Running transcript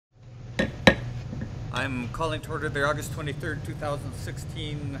I'm calling to order the August 23rd,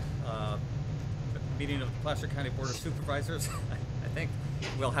 2016 meeting of the Placer County Board of Supervisors. I think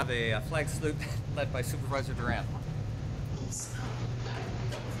we'll have a flag salute led by Supervisor Duran.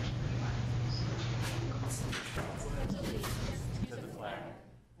 To the flag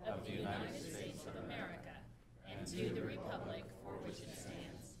of the United States of America and to the republic for which it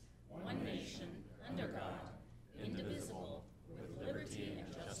stands, one nation, under God, indivisible, with liberty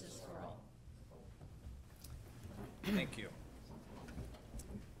and justice for all. Thank you.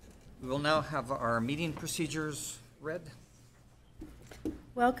 We will now have our meeting procedures read.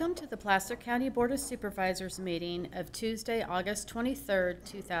 Welcome to the Placer County Board of Supervisors meeting of Tuesday, August 23rd,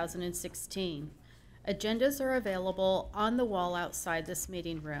 2016. Agendas are available on the wall outside this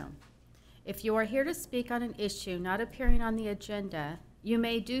meeting room. If you are here to speak on an issue not appearing on the agenda, you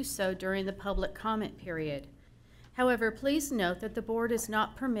may do so during the public comment period. However, please note that the board is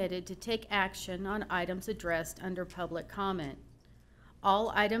not permitted to take action on items addressed under public comment.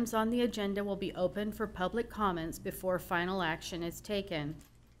 All items on the agenda will be open for public comments before final action is taken.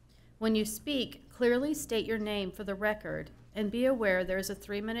 When you speak, clearly state your name for the record and be aware there is a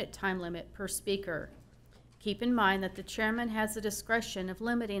 3-minute time limit per speaker. Keep in mind that the chairman has the discretion of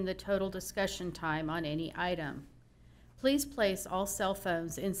limiting the total discussion time on any item. Please place all cell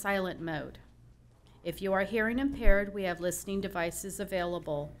phones in silent mode. If you are hearing impaired, we have listening devices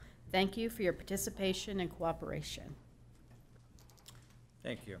available. Thank you for your participation and cooperation.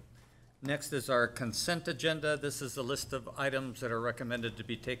 Thank you. Next is our consent agenda. This is a list of items that are recommended to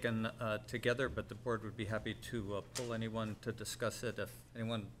be taken together, but the board would be happy to pull anyone to discuss it if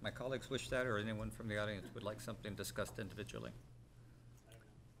anyone, my colleagues wish that, or anyone from the audience would like something discussed individually.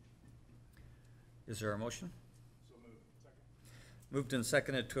 Is there a motion? So moved. Second. Moved and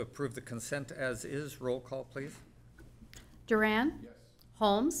seconded to approve the consent as is. Roll call, please. Duran? Yes.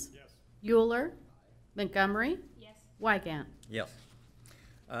 Holmes? Yes. Euler? Montgomery? Yes. Wygant? Yes.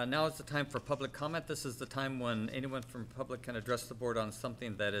 Now is the time for public comment. This is the time when anyone from public can address the board on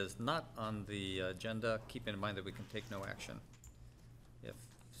something that is not on the agenda. Keep in mind that we can take no action. If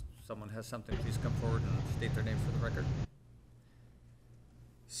someone has something, please come forward and state their name for the record.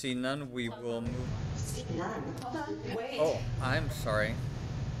 See none, we will move. See none. Hold on. Wait. Oh, I'm sorry.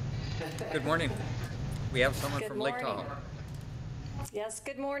 Good morning. We have someone Good from Lake morning. Tahoe. Yes,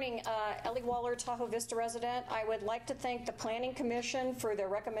 good morning. Ellie Waller, Tahoe Vista resident. I would like to thank the Planning Commission for their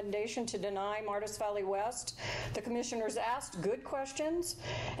recommendation to deny Martis Valley West. The commissioners asked good questions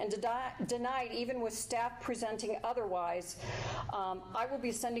and denied even with staff presenting otherwise. I will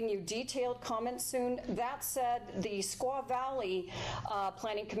be sending you detailed comments soon. That said, the Squaw Valley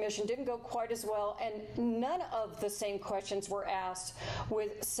Planning Commission didn't go quite as well, and none of the same questions were asked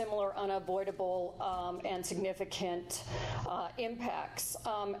with similar unavoidable and significant impacts.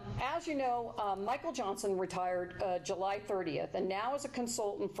 As you know, Michael Johnson retired July 30th and now is a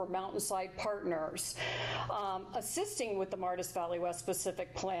consultant for Mountainside Partners, assisting with the Martis Valley West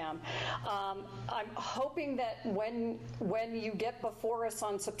specific plan. I'm hoping that when you get before us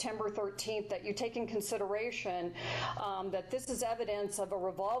on September 13th that you take in consideration that this is evidence of a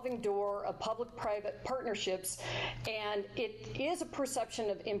revolving door of public-private partnerships, and it is a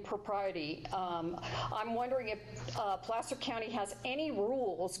perception of impropriety. I'm wondering if Placer County has any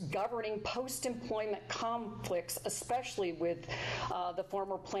rules governing post-employment conflicts, especially with the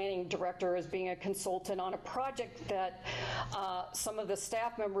former planning director as being a consultant on a project that some of the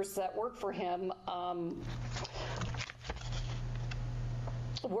staff members that work for him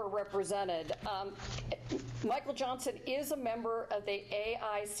were represented. Michael Johnson is a member of the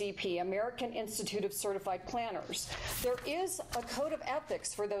AICP, American Institute of Certified Planners. There is a code of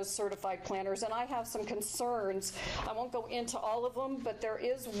ethics for those certified planners, and I have some concerns. I won't go into all of them, but there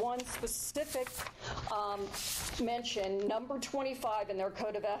is one specific mention, number 25 in their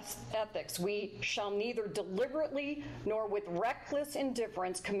code of ethics. We shall neither deliberately nor with reckless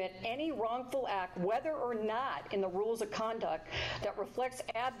indifference commit any wrongful act, whether or not in the rules of conduct, that reflects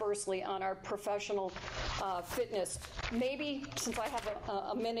adversely on our professional fitness. Maybe, since I have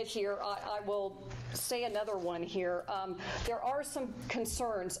a minute here, I will say another one here. There are some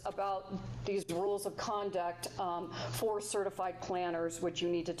concerns about these rules of conduct for certified planners, which you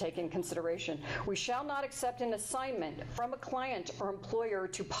need to take in consideration. We shall not accept an assignment from a client or employer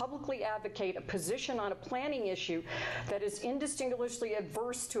to publicly advocate a position on a planning issue that is indistinguishably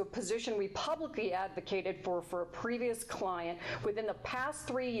adverse to a position we publicly advocated for a previous client within the past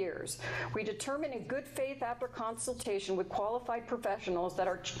 3 years. We determine in good faith faith after consultation with qualified professionals that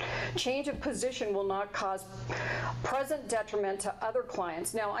our change of position will not cause present detriment to other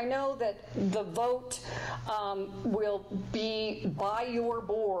clients. Now, I know that the vote will be by your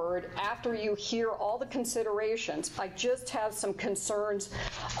board after you hear all the considerations. I just have some concerns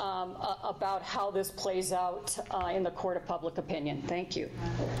about how this plays out in the court of public opinion. Thank you.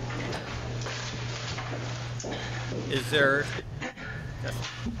 Is there, yes.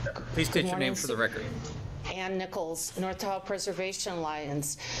 Please state your name for the record. Ann Nichols, North Tahoe Preservation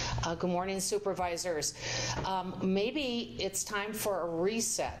Alliance. Good morning, supervisors. Maybe it's time for a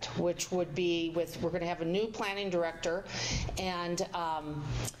reset, which would be we're going to have a new planning director, and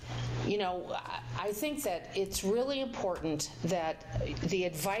you know, I think that it's really important that the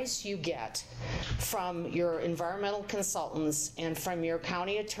advice you get from your environmental consultants and from your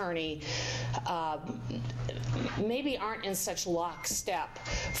county attorney maybe aren't in such lockstep.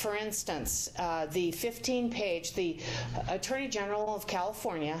 For instance, the 15-page, the Attorney General of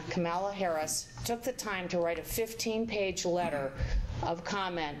California, Kamala Harris, took the time to write a 15-page letter of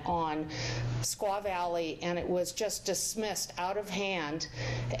comment on Squaw Valley, and it was just dismissed out of hand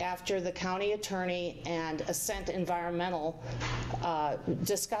after the county attorney and Ascent Environmental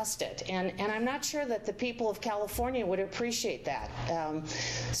discussed it. And I'm not sure that the people of California would appreciate that.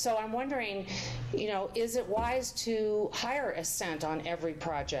 So I'm wondering, you know, is it wise to hire Ascent on every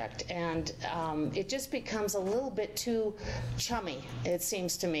project? And it just becomes a little bit too chummy, it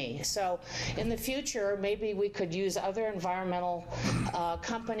seems to me. So in the future, maybe we could use other environmental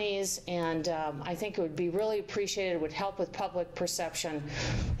companies, and I think it would be really appreciated. It would help with public perception.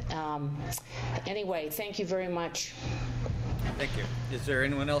 Anyway, thank you very much. Thank you. Is there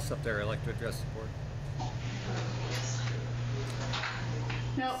anyone else up there who'd like to address the board?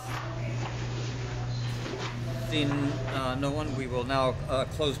 No. Seeing no one, we will now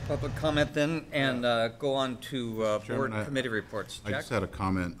close public comment then and go on to board Chairman, committee reports. I Jack? just had a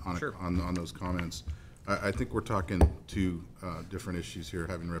comment on, Sure. on those comments. I think we're talking two different issues here,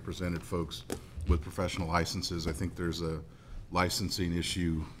 having represented folks with professional licenses. I think there's a licensing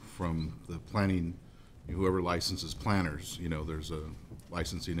issue from the planning, whoever licenses planners, you know, there's a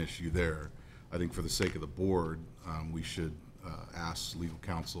licensing issue there. I think for the sake of the board, we should ask legal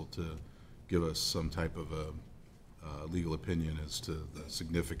counsel to give us some type of a legal opinion as to the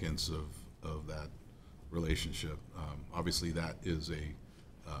significance of that relationship. Obviously, that is a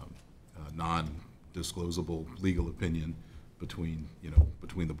non-disclosable legal opinion between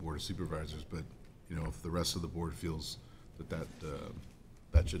the Board of Supervisors. But you know, if the rest of the board feels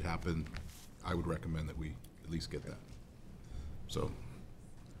that should happen, I would recommend that we at least get that. So,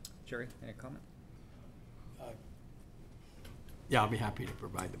 Jerry, any comment? Yeah, I'll be happy to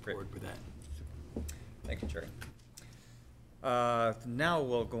provide the Great. board with that. Thank you, Jerry. Now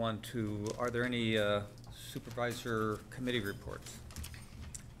we'll go on to, are there any supervisor committee reports?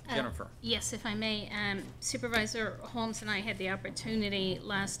 Jennifer. Yes, if I may. Supervisor Holmes and I had the opportunity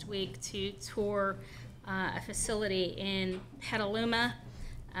last week to tour a facility in Petaluma.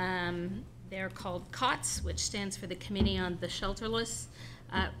 They're called COTS, which stands for the Committee on the Shelterless.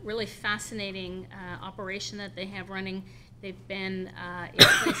 Really fascinating operation that they have running. They've been in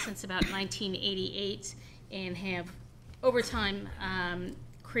place since about 1988 and have, over time,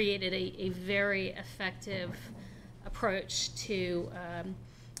 created a very effective approach to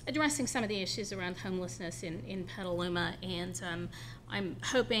addressing some of the issues around homelessness in Petaluma. And I'm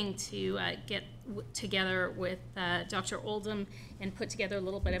hoping to get together with Dr. Oldham and put together a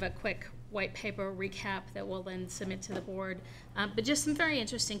little bit of a quick white paper recap that we'll then submit to the board. But just some very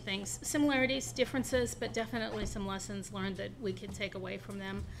interesting things, similarities, differences, but definitely some lessons learned that we can take away from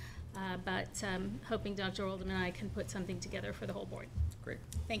them. But hoping Dr. Oldham and I can put something together for the whole board. Great.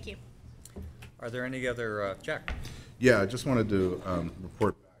 Thank you. Are there any other, Jack? yeah, I just wanted to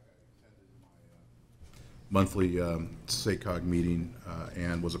report back. I attended my monthly SACOG meeting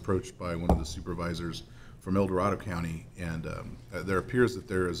and was approached by one of the supervisors from El Dorado County, and there appears that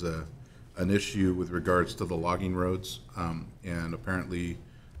there is an issue with regards to the logging roads, and apparently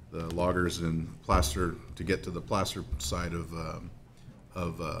the loggers in Placer, to get to the Placer side of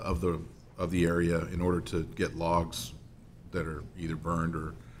the area in order to get logs that are either burned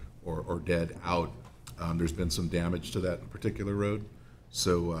or dead out. There's been some damage to that particular road.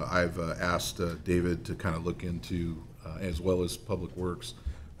 So I've asked David to kind of look into, as well as Public Works,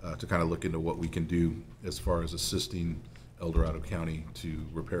 to kind of look into what we can do as far as assisting El Dorado County to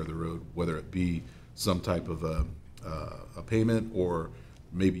repair the road, whether it be some type of a payment or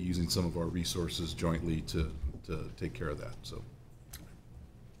maybe using some of our resources jointly to take care of that. So.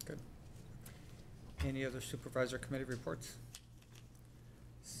 Good. Any other supervisor committee reports?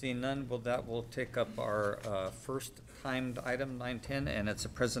 Seeing none, well, that will take up our first timed item, 910, and it's a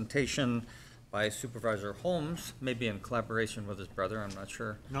presentation by Supervisor Holmes, maybe in collaboration with his brother, I'm not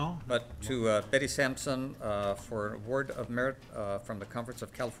sure. No. But to Betty Sampson for an award of merit from the Conference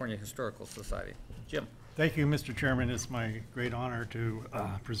of California Historical Society. Jim. Thank you, Mr. Chairman. It's my great honor to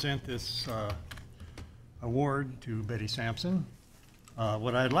present this award to Betty Sampson.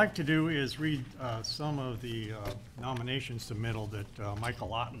 What I'd like to do is read some of the nomination submittal that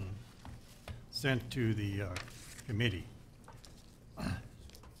Michael Otten sent to the committee.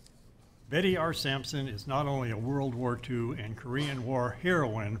 Betty R. Sampson is not only a World War II and Korean War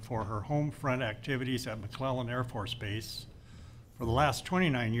heroine for her home front activities at McClellan Air Force Base. For the last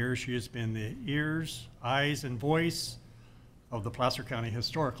 29 years, she has been the ears, eyes, and voice of the Placer County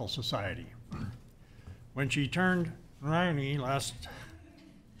Historical Society. When she turned 90 last,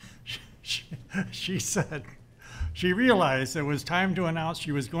 she said she realized it was time to announce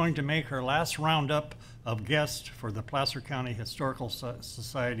she was going to make her last roundup of guests for the Placer County Historical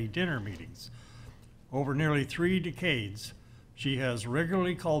Society dinner meetings. Over nearly 3 decades, she has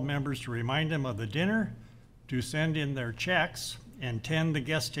regularly called members to remind them of the dinner, to send in their checks, and tend the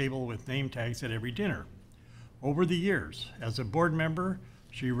guest table with name tags at every dinner. Over the years, as a board member,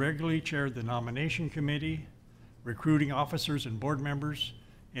 she regularly chaired the nomination committee, recruiting officers and board members,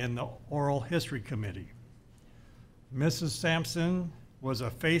 and the oral history committee. Mrs. Sampson was a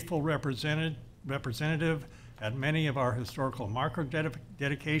faithful representative at many of our historical marker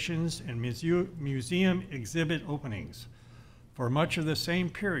dedications and museum exhibit openings. For much of the same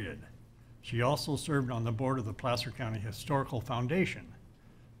period, she also served on the board of the Placer County Historical Foundation,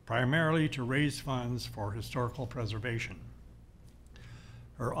 primarily to raise funds for historical preservation.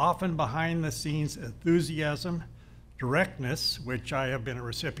 Her often behind-the-scenes enthusiasm, directness, which I have been a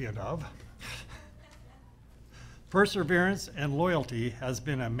recipient of, perseverance, and loyalty has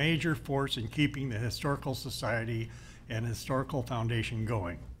been a major force in keeping the Historical Society and Historical Foundation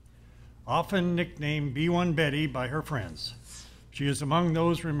going. Often nicknamed B1 Betty by her friends, she is among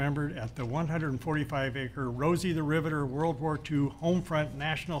those remembered at the 145-acre Rosie the Riveter World War II Homefront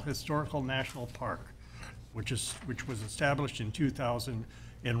National Historical National Park, which was established in 2000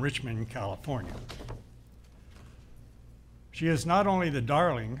 in Richmond, California. She is not only the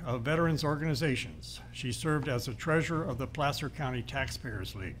darling of veterans organizations, she served as a treasurer of the Placer County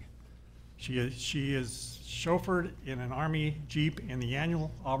Taxpayers League. She is chauffeured in an Army Jeep in the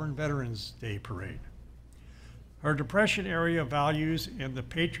annual Auburn Veterans Day Parade. Her Depression-era values and the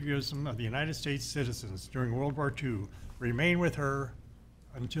patriotism of the United States citizens during World War II remain with her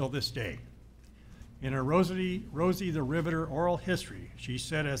until this day. In her Rosie the Riveter oral history, she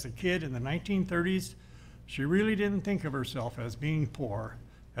said as a kid in the 1930s, she really didn't think of herself as being poor,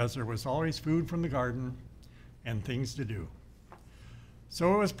 as there was always food from the garden and things to do.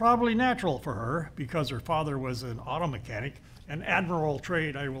 So it was probably natural for her, because her father was an auto mechanic, an admirable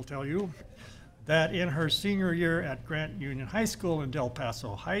trade, I will tell you, that in her senior year at Grant Union High School in Del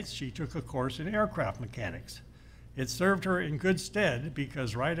Paso Heights, she took a course in aircraft mechanics. It served her in good stead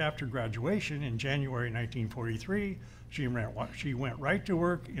because right after graduation in January 1943, she went right to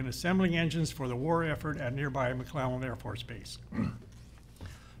work in assembling engines for the war effort at nearby McClellan Air Force Base.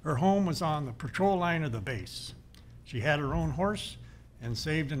 Her home was on the patrol line of the base. She had her own horse and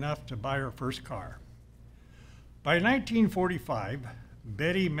saved enough to buy her first car. By 1945,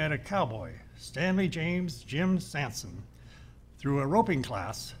 Betty met a cowboy, Stanley James Jim Sanson, through a roping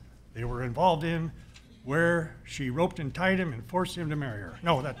class they were involved in, where she roped and tied him and forced him to marry her.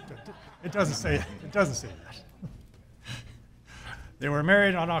 No, it doesn't say that. They were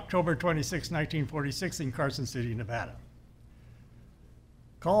married on October 26, 1946 in Carson City, Nevada.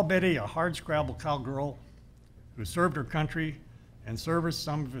 Call Betty a hardscrabble cowgirl who served her country and serviced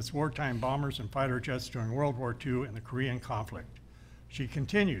some of its wartime bombers and fighter jets during World War II and the Korean conflict. She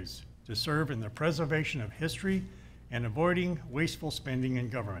continues to serve in the preservation of history and avoiding wasteful spending in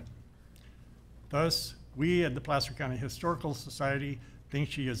government. Thus, we at the Placer County Historical Society think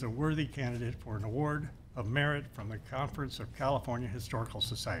she is a worthy candidate for an award of merit from the Conference of California Historical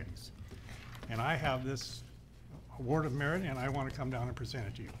Societies. And I have this award of merit, and I want to come down and present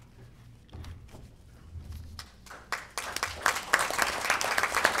it to you.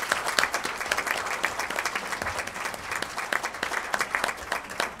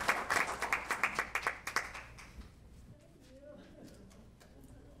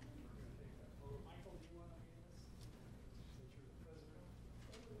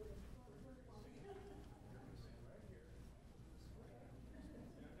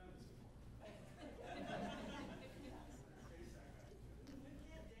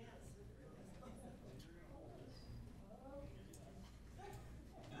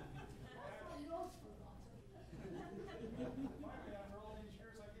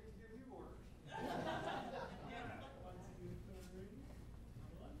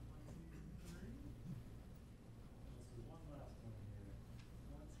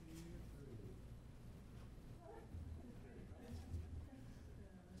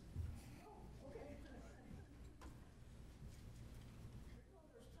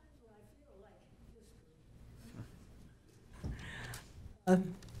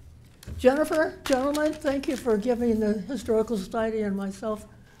 Jennifer, gentlemen, thank you for giving the Historical Society and myself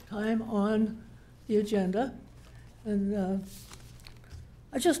time on the agenda. And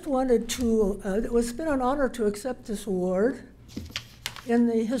I just wanted to, it's been an honor to accept this award. In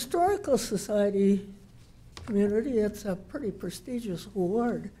the Historical Society community, it's a pretty prestigious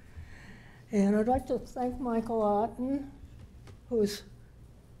award. And I'd like to thank Michael Otten, who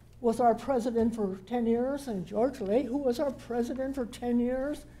was our president for 10 years, and George Lay, who was our president for 10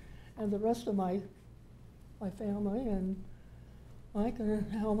 years, and the rest of my family, and Mike and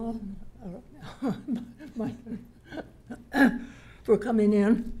Helma, Mike, for coming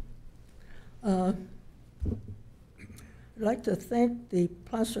in. I'd like to thank the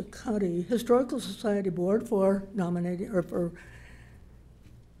Placer County Historical Society Board for nominating, or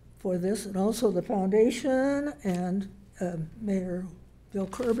for this, and also the foundation, and Mayor Bill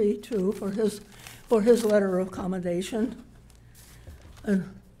Kirby too, for his letter of commendation.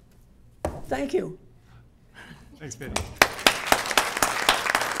 And thank you. Thanks, Betty.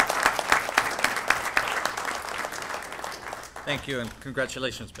 Thank you, and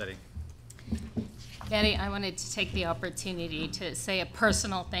congratulations, Betty. Betty, I wanted to take the opportunity to say a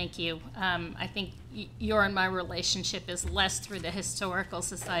personal thank you. I think your and my relationship is less through the Historical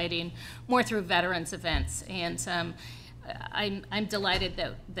Society and more through veterans events. And I'm delighted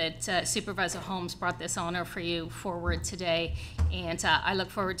that Supervisor Holmes brought this honor for you forward today. And I look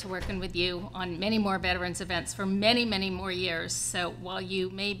forward to working with you on many more veterans events for many, many more years. So while you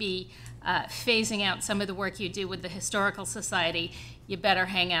may be phasing out some of the work you do with the Historical Society, you better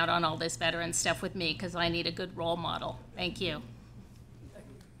hang out on all this veteran stuff with me, because I need a good role model. Thank you.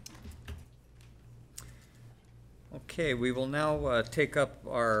 Okay, we will now take up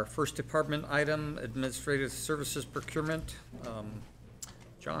our first department item, Administrative Services Procurement.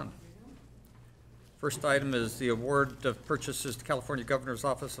 John. First item is the award of purchases to California Governor's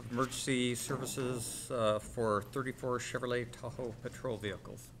Office of Emergency Services for 34 Chevrolet Tahoe patrol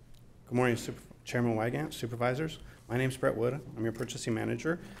vehicles. Good morning, Chairman Wygant, Supervisors. My name is Brett Wood. I'm your purchasing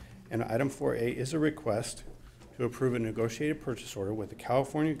manager. And item 4A is a request to approve a negotiated purchase order with the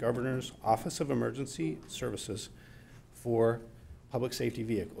California Governor's Office of Emergency Services for public safety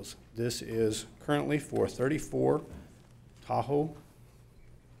vehicles. This is currently for 34 Tahoe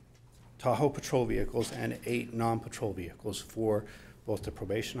patrol vehicles and 8 non-patrol vehicles for both the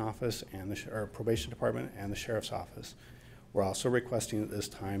probation office and the probation department and the sheriff's office. We're also requesting at this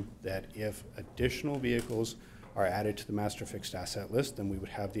time that if additional vehicles are added to the master fixed asset list, then we would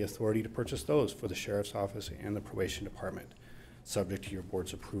have the authority to purchase those for the sheriff's office and the probation department, subject to your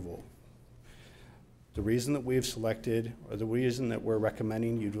board's approval. The reason that we've selected, or the reason that we're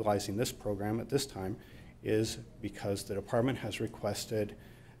recommending utilizing this program at this time, is because the department has requested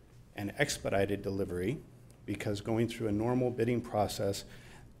an expedited delivery, because going through a normal bidding process,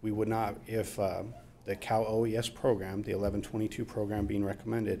 we would not, if the Cal OES program, the 1122 program being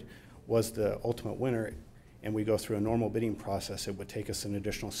recommended, was the ultimate winner, and we go through a normal bidding process, it would take us an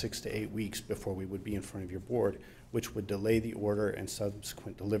additional 6 to 8 weeks before we would be in front of your board, which would delay the order and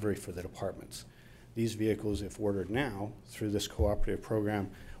subsequent delivery for the departments. These vehicles, if ordered now through this cooperative program,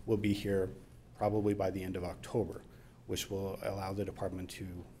 will be here probably by the end of October, which will allow the department to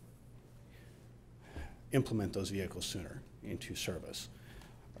implement those vehicles sooner into service.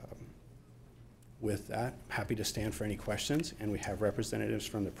 With that, I'm happy to stand for any questions, and we have representatives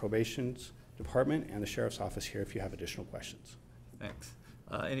from the probation department and the sheriff's office here if you have additional questions. Thanks.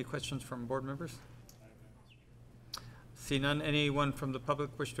 Any questions from board members? See none. Anyone from the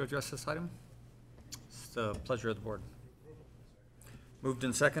public wish to address this item? It's the pleasure of the board. Moved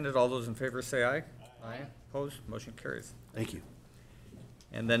and seconded. All those in favor say aye. Aye. Opposed? Motion carries. Thank you.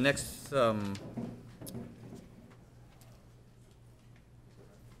 And then next,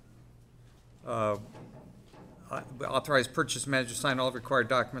 authorize purchase manager sign all required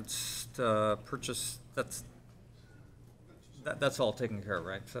documents to purchase. That's all taken care of,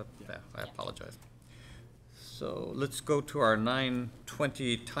 right? So yeah, I apologize. So let's go to our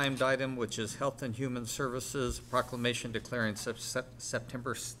 9:20 timed item, which is Health and Human Services proclamation declaring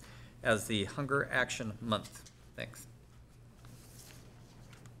September as the Hunger Action Month. Thanks.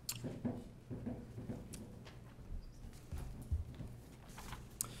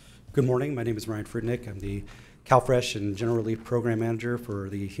 Good morning. My name is Ryan Friednick. I'm the CalFresh and General Relief Program Manager for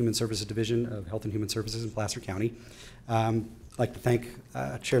the Human Services Division of Health and Human Services in Placer County. I'd like to thank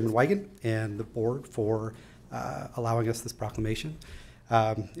Chairman Wigan and the board for allowing us this proclamation.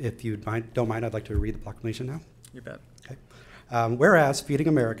 If you don't mind, I'd like to read the proclamation now. You bet. Okay. Whereas Feeding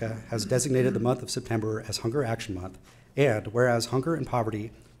America has designated the month of September as Hunger Action Month, and whereas hunger and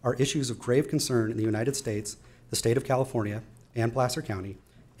poverty are issues of grave concern in the United States, the state of California, and Placer County,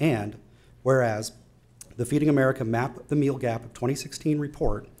 and whereas the Feeding America Map the Meal Gap of 2016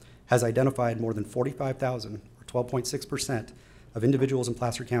 report has identified more than 45,000, or 12.6%, of individuals in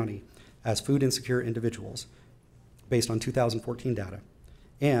Placer County as food insecure individuals based on 2014 data.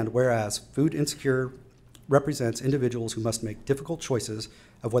 And whereas food insecure represents individuals who must make difficult choices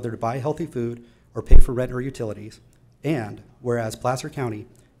of whether to buy healthy food or pay for rent or utilities. And whereas Placer County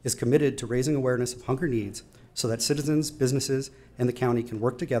is committed to raising awareness of hunger needs so that citizens, businesses, and the county can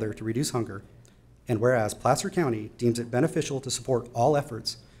work together to reduce hunger. And whereas Placer County deems it beneficial to support all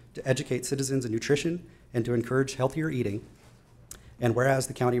efforts to educate citizens in nutrition and to encourage healthier eating. And whereas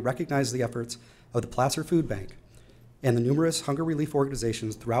the county recognizes the efforts of the Placer Food Bank and the numerous hunger relief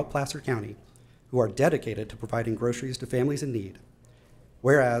organizations throughout Placer County who are dedicated to providing groceries to families in need.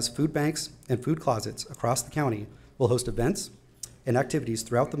 Whereas food banks and food closets across the county will host events and activities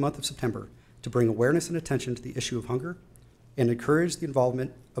throughout the month of September to bring awareness and attention to the issue of hunger and encourage the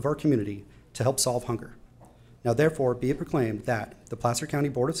involvement of our community to help solve hunger. Now therefore be it proclaimed that the Placer County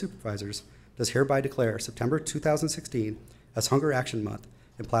Board of Supervisors does hereby declare September 2016 as Hunger Action Month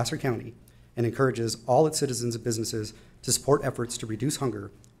in Placer County and encourages all its citizens and businesses to support efforts to reduce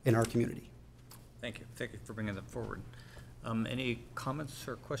hunger in our community. Thank you. Thank you for bringing that forward. Any comments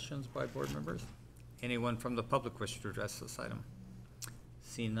or questions by board members? Anyone from the public wish to address this item?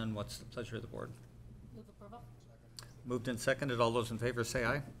 Seeing none, what's the pleasure of the board? Move approval. Moved and seconded. All those in favor say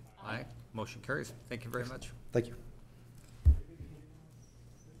aye. Aye. Motion carries. Thank you very much. Thank you.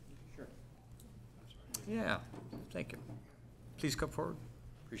 Yeah, thank you. Please come forward.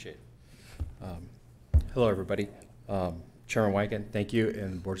 Appreciate it. Hello, everybody. Chairman Wygan, thank you,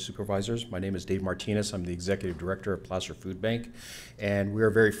 and Board of Supervisors. My name is Dave Martinez. I'm the Executive Director of Placer Food Bank, and we are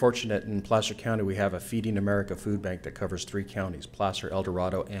very fortunate in Placer County. We have a Feeding America food bank that covers 3 counties, Placer, El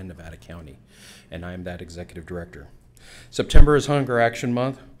Dorado, and Nevada County, and I am that Executive Director. September is Hunger Action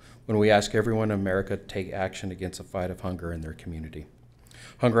Month, when we ask everyone in America to take action against the fight of hunger in their community.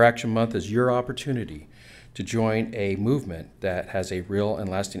 Hunger Action Month is your opportunity to join a movement that has a real and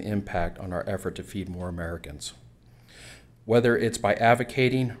lasting impact on our effort to feed more Americans. Whether it's by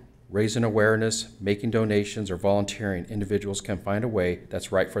advocating, raising awareness, making donations, or volunteering, individuals can find a way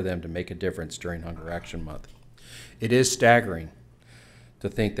that's right for them to make a difference during Hunger Action Month. It is staggering to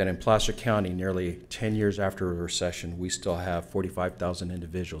think that in Placer County, nearly 10 years after a recession, we still have 45,000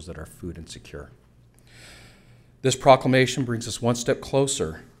 individuals that are food insecure. This proclamation brings us one step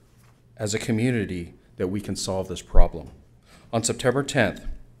closer as a community that we can solve this problem. On September 10th,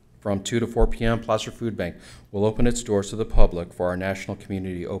 from 2 to 4 p.m., Placer Food Bank will open its doors to the public for our National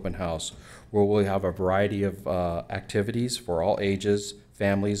Community Open House, where we'll have a variety of activities for all ages,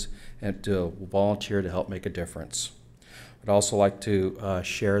 families, and to volunteer to help make a difference. I'd also like to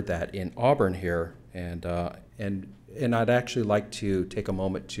share that in Auburn here, and I'd actually like to take a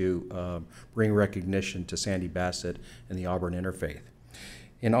moment to bring recognition to Sandy Bassett and the Auburn Interfaith.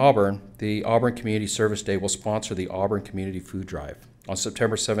 In Auburn, the Auburn Community Service Day will sponsor the Auburn Community Food Drive. On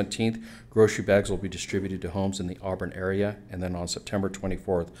September 17th, grocery bags will be distributed to homes in the Auburn area, and then on September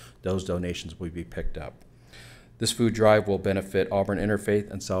 24th, those donations will be picked up. This food drive will benefit Auburn Interfaith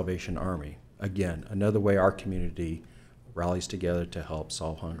and Salvation Army. Again, another way our community rallies together to help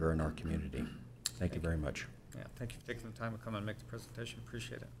solve hunger in our community. Thank you very much. Yeah, thank you for taking the time to come and make the presentation.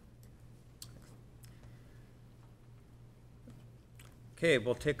 Appreciate it. Okay,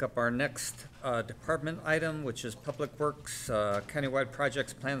 we'll take up our next department item, which is Public Works, countywide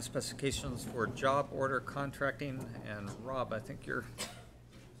projects, plan specifications for job order contracting. And Rob, I think you're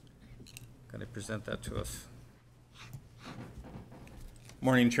going to present that to us.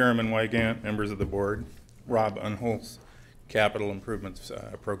 Morning, Chairman Wygant, members of the board. Rob Unholz, Capital Improvements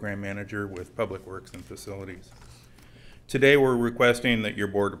Program Manager with Public Works and Facilities. Today we're requesting that your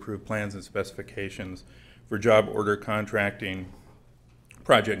board approve plans and specifications for job order contracting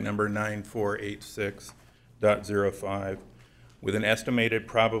project number 9486.05 with an estimated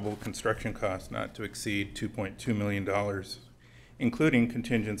probable construction cost not to exceed $2.2 million, including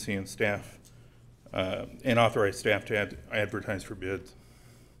contingency and staff and authorized staff to advertise for bids.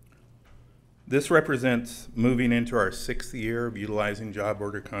 This represents moving into our 6th year of utilizing job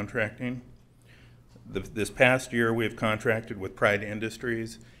order contracting. This past year, we have contracted with Pride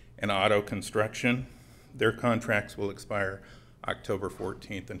Industries and Auto Construction. Their contracts will expire October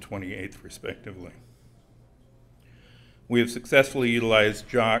 14th and 28th, respectively. We have successfully utilized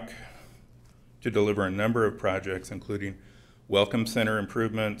JOC to deliver a number of projects, including Welcome Center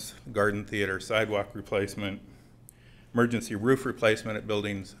improvements, Garden Theater sidewalk replacement, emergency roof replacement at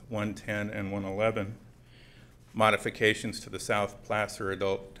buildings 110 and 111, modifications to the South Placer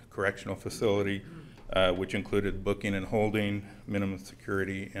Adult Correctional Facility, which included booking and holding, minimum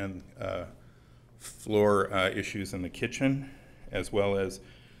security, and floor issues in the kitchen, as well as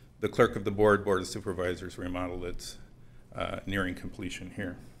the clerk of the board, Board of Supervisors remodel that's nearing completion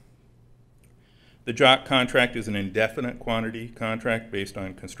here. The JOC contract is an indefinite quantity contract based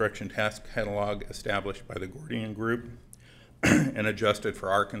on construction task catalog established by the Gordian Group and adjusted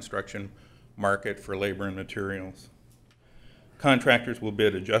for our construction market for labor and materials. Contractors will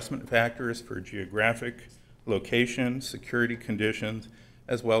bid adjustment factors for geographic, location, security conditions,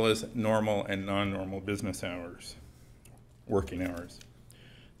 as well as normal and non-normal business hours, working hours.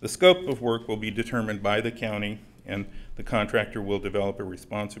 The scope of work will be determined by the county, and the contractor will develop a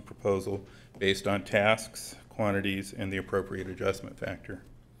responsive proposal based on tasks, quantities, and the appropriate adjustment factor.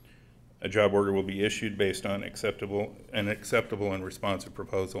 A job order will be issued based on an acceptable and responsive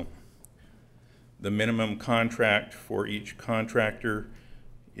proposal. The minimum contract for each contractor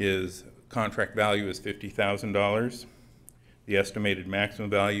contract value is $50,000. The estimated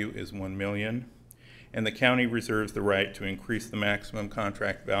maximum value is $1 million. And the county reserves the right to increase the maximum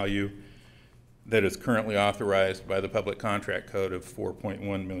contract value that is currently authorized by the Public Contract Code of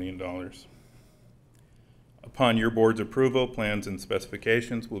 $4.1 million. Upon your board's approval, plans and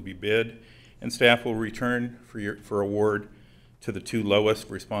specifications will be bid, and staff will return for award to the two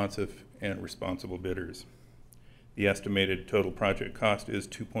lowest responsive and responsible bidders. The estimated total project cost is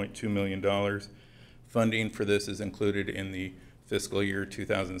 $2.2 million. Funding for this is included in the fiscal year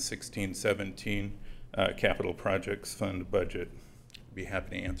 2016-17 Capital Projects Fund budget. I'd be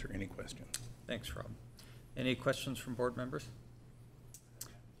happy to answer any questions. Thanks, Rob. Any questions from board members?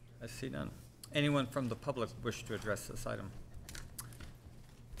 I see none. Anyone from the public wish to address this item?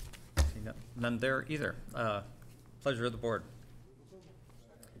 I see none there either. Pleasure of the board.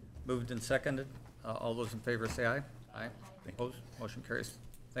 Moved and seconded. All those in favor say aye. Aye. Opposed? Motion carries.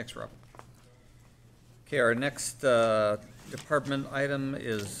 Thanks, Rob. Okay, our next department item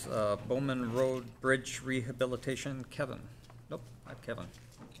is Bowman Road Bridge Rehabilitation. Kevin. Nope, not Kevin.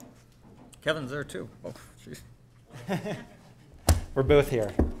 Kevin's there too. Oh, jeez. We're both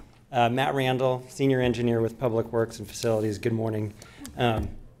here. Matt Randall, Senior Engineer with Public Works and Facilities. Good morning.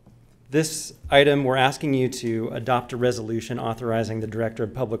 This item, we're asking you to adopt a resolution authorizing the Director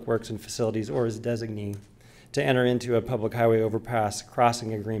of Public Works and Facilities or his designee to enter into a public highway overpass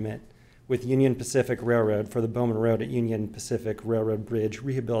crossing agreement with Union Pacific Railroad for the Bowman Road at Union Pacific Railroad Bridge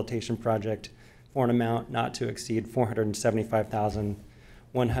Rehabilitation Project for an amount not to exceed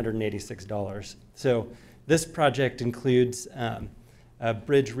 $475,186. So this project includes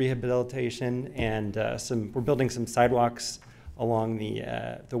bridge rehabilitation and we're building some sidewalks along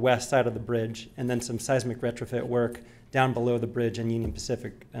the west side of the bridge, and then some seismic retrofit work down below the bridge in Union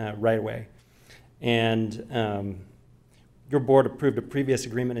Pacific right-of-way. And your board approved a previous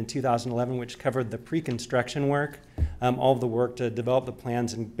agreement in 2011 which covered the pre-construction work, all of the work to develop the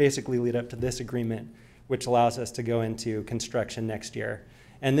plans and basically lead up to this agreement, which allows us to go into construction next year.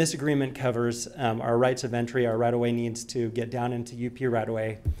 And this agreement covers our rights of entry, our right-of-way needs to get down into UP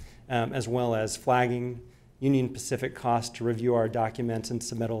right-of-way, as well as flagging, Union Pacific costs to review our documents and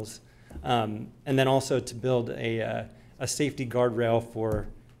submittals, and then also to build a safety guardrail for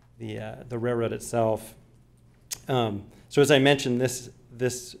the railroad itself. So as I mentioned, this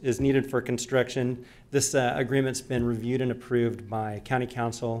is needed for construction. This agreement's been reviewed and approved by County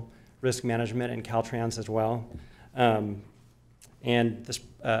Council, Risk Management, and Caltrans as well. And this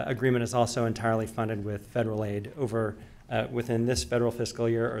agreement is also entirely funded with federal aid over within this federal fiscal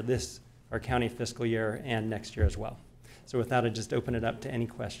year, or our county fiscal year, and next year as well. So with that, I just open it up to any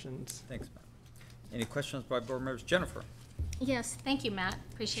questions. Thanks, Matt. Any questions by board members? Jennifer? Yes, thank you, Matt.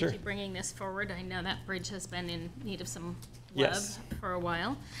 Appreciate Sure. you bringing this forward. I know that bridge has been in need of some love Yes. for a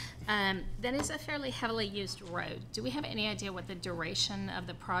while. That is a fairly heavily used road. Do we have any idea what the duration of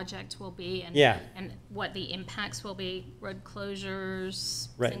the project will be? And, Yeah. and what the impacts will be? Road closures,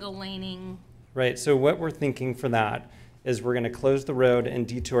 Right. single laning? Right, so what we're thinking for that is we're going to close the road and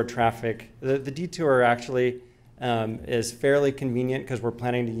detour traffic. The detour actually is fairly convenient because we're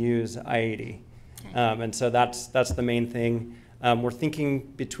planning to use I-80. And so that's the main thing. We're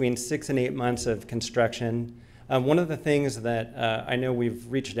thinking between 6 and 8 months of construction. One of the things that I know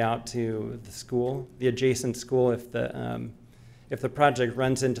we've reached out to the school, the adjacent school, if the project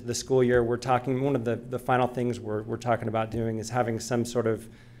runs into the school year, we're talking, one of the final things we're talking about doing is having some sort of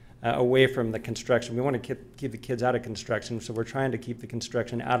away from the construction. We want to keep the kids out of construction, so we're trying to keep the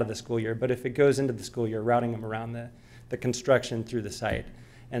construction out of the school year. But if it goes into the school year, routing them around the construction through the site.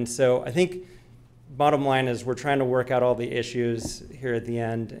 And so I think bottom line is we're trying to work out all the issues here at the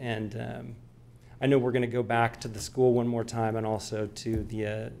end. And I know we're going to go back to the school one more time and also to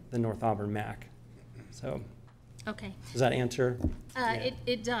the North Auburn MAC. So Okay. does that answer?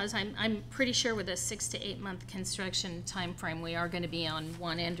 It does. I'm pretty sure with a 6 to 8 month construction time frame, we are going to be on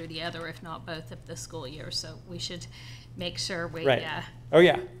one end or the other, if not both, of the school year. So we should make sure we. Right. Oh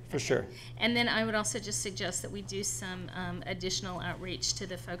yeah, for sure. And then I would also just suggest that we do some additional outreach to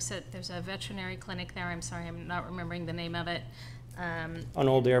the folks that there's a veterinary clinic there. I'm sorry, I'm not remembering the name of it. On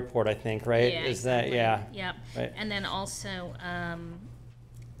Old Airport, I think, right? Yeah, Is exactly. that, Yep. Right. And then also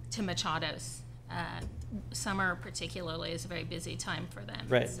to Machado's. Summer particularly is a very busy time for them.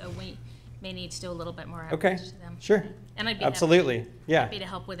 Right. So we may need to do a little bit more Okay, outreach to them. sure. And I'd be Absolutely, yeah. happy to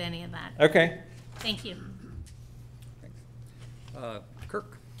help with any of that. Okay. Thank you.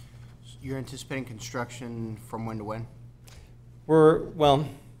 Kirk? You're anticipating construction from when to when? Well,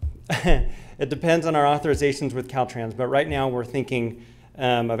 it depends on our authorizations with Caltrans, but right now we're thinking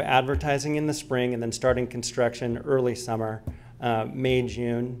of advertising in the spring and then starting construction early summer, May,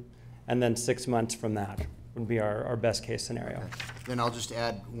 June, and then 6 months from that would be our best case scenario. Okay. Then I'll just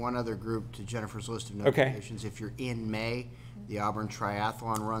add one other group to Jennifer's list of Okay. notifications. If you're in May, the Auburn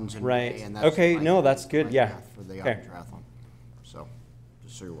Triathlon runs in Right. May, and that's Okay, my- no, that's good, my yeah. path for the Okay. Auburn Triathlon. So,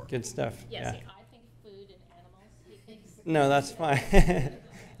 just so you're aware. Good stuff, Yes, yeah. I think food and animals, he thinks. No, that's fine.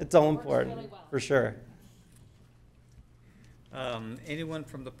 It's all important, really well. for sure. Anyone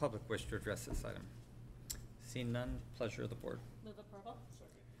from the public wish to address this item? Seeing none, pleasure of the board. Move approval?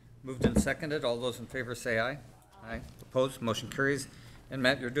 Moved and seconded. All those in favor say aye. Aye. Opposed, motion carries. And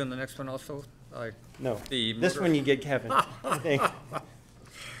Matt, you're doing the next one also? No, The this motor- one you get Kevin, I think.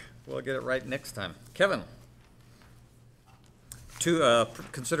 We'll get it right next time. Kevin?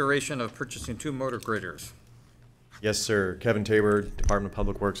 Consideration of purchasing 2 motor graders. Yes, sir. Kevin Tabor, Department of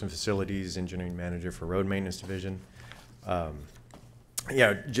Public Works and Facilities, Engineering Manager for Road Maintenance Division.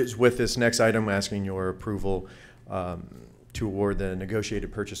 Yeah, just with this next item, asking your approval to award the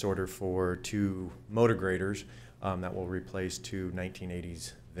negotiated purchase order for 2 motor graders that will replace 2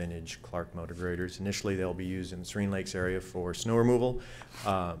 1980s vintage Clark motor graders. Initially, they'll be used in the Serene Lakes area for snow removal,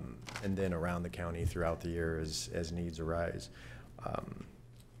 and then around the county throughout the year as needs arise.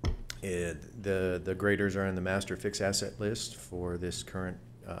 The graders are in the master fixed asset list for this current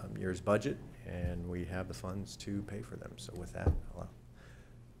year's budget, and we have the funds to pay for them. So with that, I'll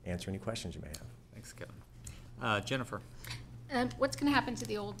answer any questions you may have. Thanks, Kevin. Jennifer? What's going to happen to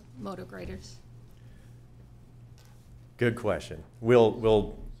the old motor graders? Good question. We'll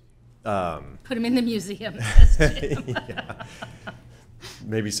Put them in the museum. yeah.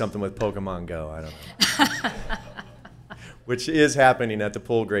 Maybe something with Pokemon Go, I don't know. Which is happening at the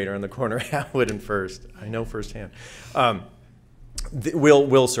pool grader on the corner of Atwood and First. I know firsthand.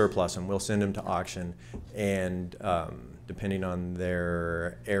 We'll surplus them. We'll send them to auction, and depending on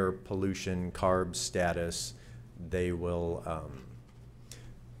their air pollution, carb status, they will.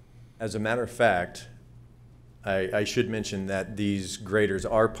 As a matter of fact, I should mention that these graders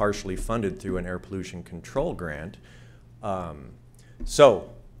are partially funded through an air pollution control grant. So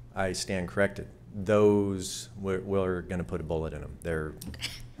I stand corrected. Those, we're going to put a bullet in them.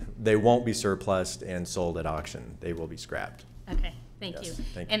 They won't be surplused and sold at auction. They will be scrapped. Okay, thank Yes, you.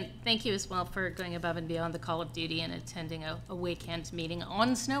 thank you. And thank you as well for going above and beyond the call of duty and attending a weekend meeting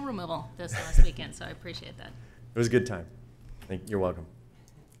on snow removal this last weekend, so I appreciate that. It was a good time. You're welcome.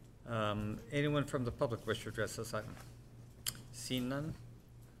 Anyone from the public wish to address this item? Seeing none?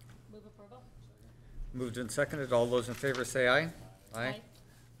 Move approval? Moved and seconded. All those in favor say aye. Aye.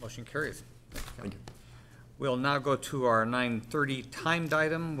 Motion carries. Thank you. We'll now go to our 9:30 timed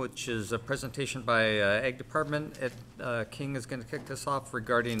item, which is a presentation by Ag Department. Ed King is going to kick this off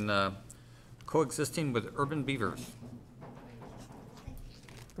regarding coexisting with urban beavers.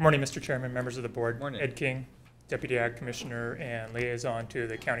 Good morning, Mr. Chairman, members of the board. Morning. Ed King, Deputy Ag Commissioner and Liaison to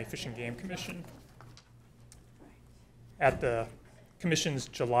the County Fish and Game Commission. At the Commission's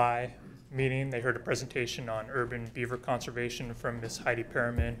July meeting, they heard a presentation on urban beaver conservation from Ms. Heidi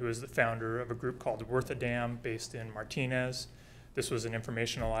Perriman, who is the founder of a group called Worth a Dam based in Martinez. This was an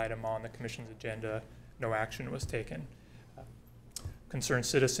informational item on the Commission's agenda. No action was taken. Concerned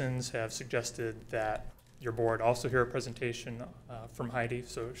citizens have suggested that your board also hear a presentation from Heidi,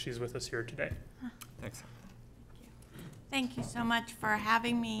 so she's with us here today. Thanks. Thank you so much for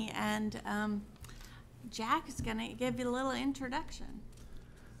having me, and Jack is going to give you a little introduction.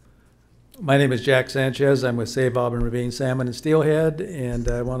 My name is Jack Sanchez. I'm with Save Auburn Ravine Salmon and Steelhead, and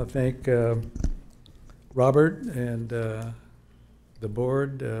I want to thank Robert and the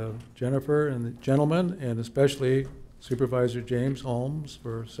board, Jennifer and the gentlemen, and especially Supervisor James Holmes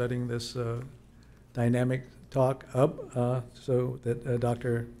for setting this dynamic talk up so that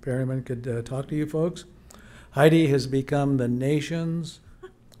Dr. Perryman could talk to you folks. Heidi has become the nation's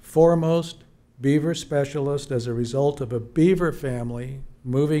foremost beaver specialist as a result of a beaver family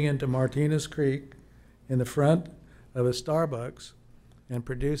moving into Martinez Creek in the front of a Starbucks and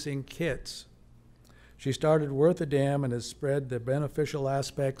producing kits. She started Worth a Dam and has spread the beneficial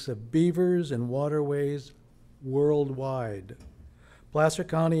aspects of beavers and waterways worldwide. Placer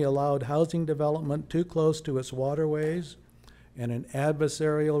County allowed housing development too close to its waterways, and an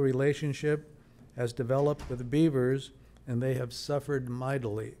adversarial relationship has developed with beavers, and they have suffered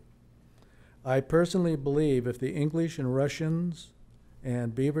mightily. I personally believe if the English and Russians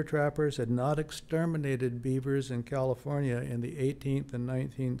and beaver trappers had not exterminated beavers in California in the 18th and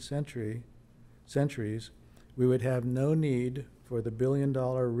 19th centuries, we would have no need for the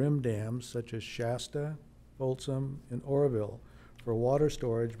billion-dollar rim dams such as Shasta, Folsom, and Oroville for water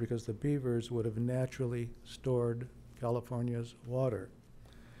storage, because the beavers would have naturally stored California's water.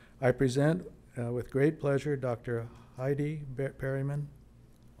 I present with great pleasure Dr. Heidi Perryman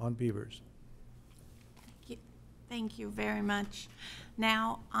on beavers. Thank you very much.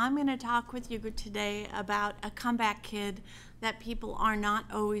 Now, I'm going to talk with you today about a comeback kid that people are not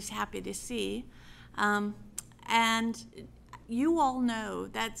always happy to see. And you all know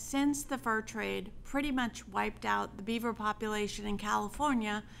that since the fur trade pretty much wiped out the beaver population in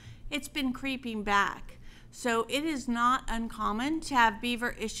California, it's been creeping back. So it is not uncommon to have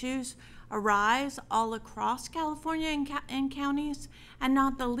beaver issues arise all across California and counties, and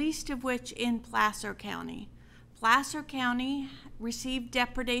not the least of which in Placer County. Placer County received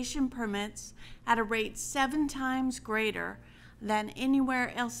depredation permits at a rate 7 times greater than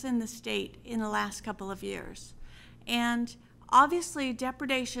anywhere else in the state in the last couple of years. And obviously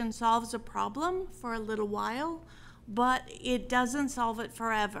depredation solves a problem for a little while, but it doesn't solve it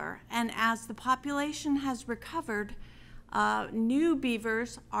forever. And as the population has recovered, new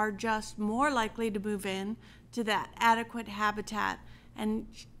beavers are just more likely to move in to that adequate habitat, and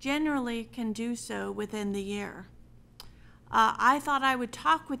generally can do so within the year. I thought I would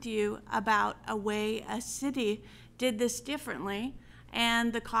talk with you about a way a city did this differently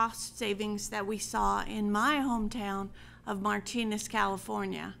and the cost savings that we saw in my hometown of Martinez,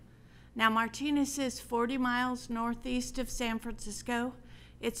 California. Now, Martinez is 40 miles northeast of San Francisco.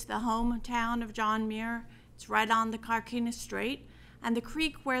 It's the hometown of John Muir. It's right on the Carquinez Strait, and the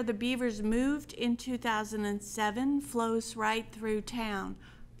creek where the beavers moved in 2007 flows right through town,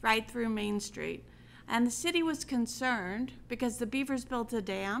 right through Main Street. And the city was concerned because the beavers built a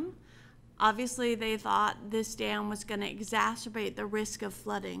dam. Obviously, they thought this dam was going to exacerbate the risk of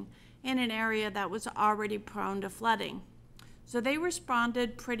flooding in an area that was already prone to flooding. So they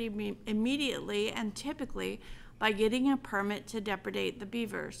responded pretty immediately and typically by getting a permit to depredate the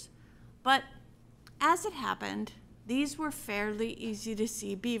beavers. But as it happened, these were fairly easy to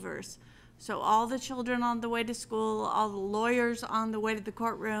see beavers. So all the children on the way to school, all the lawyers on the way to the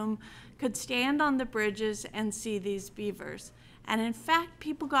courtroom could stand on the bridges and see these beavers. And in fact,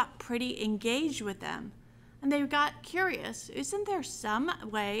 people got pretty engaged with them. And they got curious, isn't there some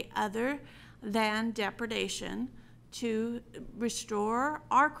way other than depredation to restore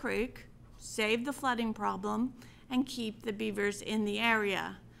our creek, save the flooding problem, and keep the beavers in the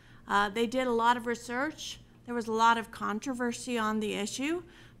area? They did a lot of research. There was a lot of controversy on the issue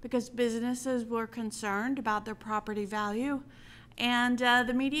because businesses were concerned about their property value. And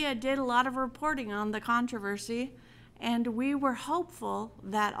the media did a lot of reporting on the controversy, and we were hopeful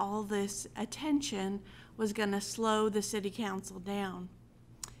that all this attention was going to slow the city council down.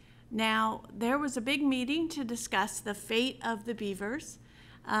 Now, there was a big meeting to discuss the fate of the beavers.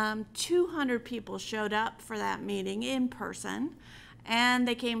 200 people showed up for that meeting in person, and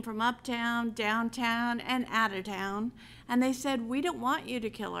they came from uptown, downtown, and out of town. And they said, we don't want you to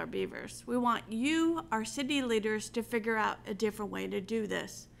kill our beavers. We want you, our city leaders, to figure out a different way to do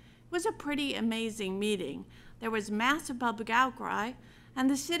this. It was a pretty amazing meeting. There was massive public outcry, and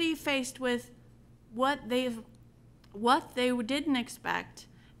the city, faced with what they didn't expect,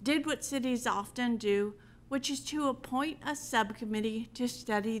 did what cities often do, which is to appoint a subcommittee to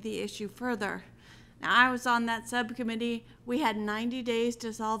study the issue further. Now, I was on that subcommittee. We had 90 days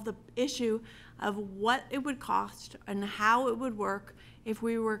to solve the issue of what it would cost and how it would work if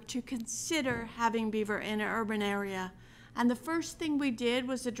we were to consider having beaver in an urban area. And the first thing we did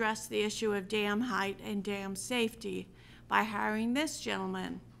was address the issue of dam height and dam safety by hiring this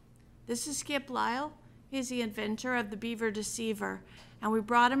gentleman. This is Skip Lyle. He's the inventor of the Beaver Deceiver, and we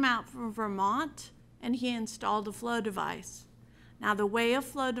brought him out from Vermont, and he installed a flow device. Now, the way a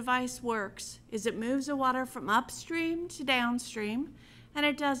flow device works is it moves the water from upstream to downstream, and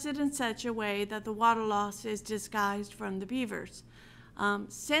it does it in such a way that the water loss is disguised from the beavers.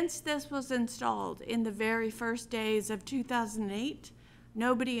 Since this was installed in the very first days of 2008,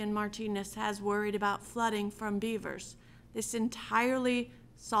 nobody in Martinez has worried about flooding from beavers. This entirely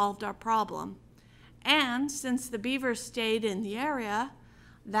solved our problem. And since the beavers stayed in the area,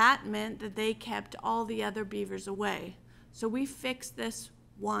 that meant that they kept all the other beavers away. So we fixed this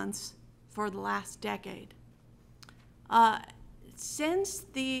once for the last decade. Since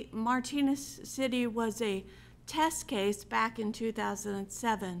the Martinez City was a test case back in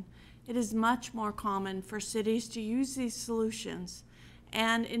 2007, it is much more common for cities to use these solutions.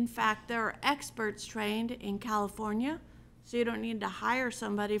 And in fact, there are experts trained in California, so you don't need to hire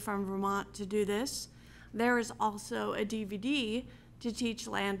somebody from Vermont to do this. There is also a DVD to teach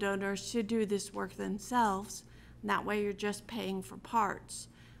landowners to do this work themselves. And that way you're just paying for parts.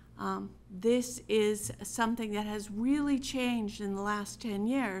 This is something that has really changed in the last 10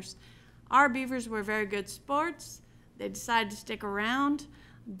 years. Our beavers were very good sports. They decided to stick around.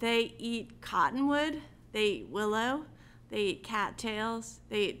 They eat cottonwood, they eat willow, they eat cattails,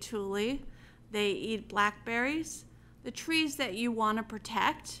 they eat tule, they eat blackberries. The trees that you want to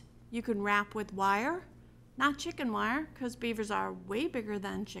protect, you can wrap with wire, not chicken wire, because beavers are way bigger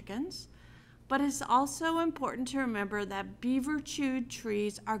than chickens. But it's also important to remember that beaver-chewed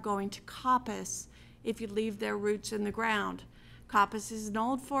trees are going to coppice if you leave their roots in the ground. Coppice is an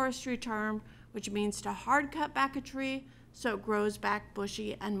old forestry term, which means to hard cut back a tree so it grows back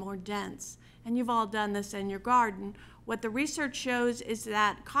bushy and more dense. And you've all done this in your garden. What the research shows is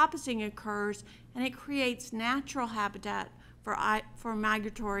that coppicing occurs and it creates natural habitat for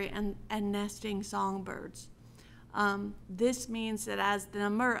migratory and nesting songbirds. This means that as the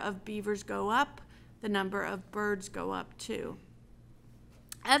number of beavers go up, the number of birds go up too.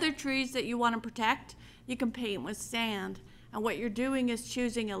 Other trees that you want to protect, you can paint with sand. And what you're doing is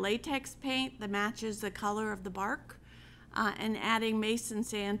choosing a latex paint that matches the color of the bark and adding mason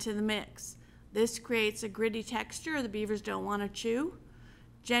sand to the mix. This creates a gritty texture the beavers don't want to chew.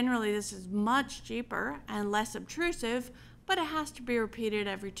 Generally, this is much cheaper and less obtrusive, but it has to be repeated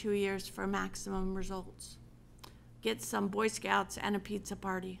every 2 years for maximum results. Get some Boy Scouts and a pizza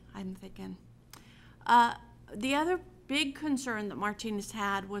party, I'm thinking. The other big concern that Martinez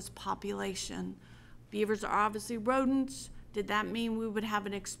had was population. Beavers are obviously rodents. Did that mean we would have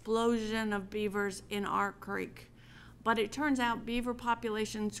an explosion of beavers in our creek? But it turns out beaver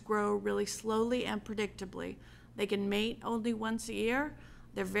populations grow really slowly and predictably. They can mate only once a year.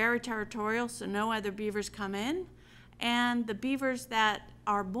 They're very territorial, so no other beavers come in. And the beavers that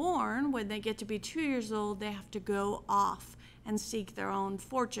are born, when they get to be 2 years old, they have to go off and seek their own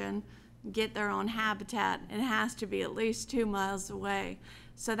fortune, get their own habitat. It has to be at least 2 miles away.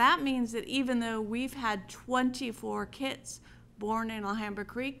 So that means that even though we've had 24 kits born in Alhambra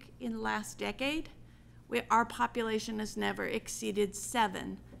Creek in the last decade, our population has never exceeded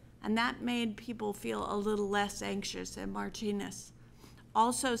 7. And that made people feel a little less anxious in Martinez.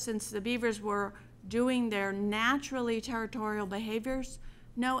 Also, since the beavers were doing their naturally territorial behaviors,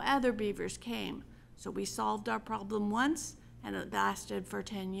 no other beavers came. So we solved our problem once, and it lasted for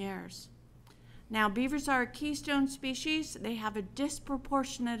 10 years. Now, beavers are a keystone species. They have a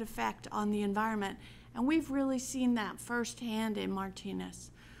disproportionate effect on the environment, and we've really seen that firsthand in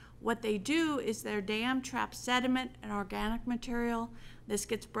Martinez. What they do is their dam traps sediment and organic material. This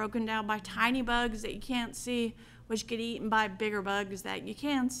gets broken down by tiny bugs that you can't see, which get eaten by bigger bugs that you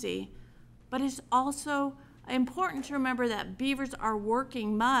can see. But it's also important to remember that beavers are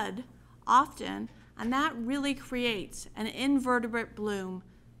working mud often, and that really creates an invertebrate bloom.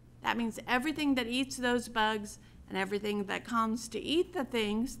 That means everything that eats those bugs and everything that comes to eat the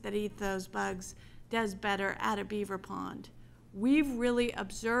things that eat those bugs does better at a beaver pond. We've really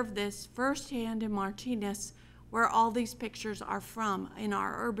observed this firsthand in Martinez, where all these pictures are from in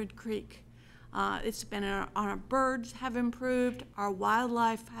our urban creek. It's been our birds have improved, our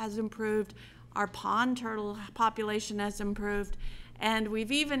wildlife has improved, our pond turtle population has improved, and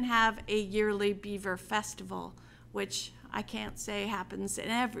we've even have a yearly beaver festival, which I can't say happens in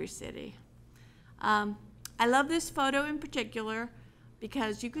every city. I love this photo in particular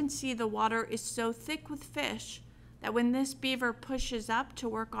because you can see the water is so thick with fish that when this beaver pushes up to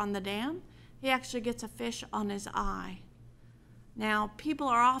work on the dam, he actually gets a fish on his eye. Now, people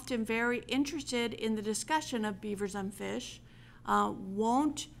are often very interested in the discussion of beavers and fish.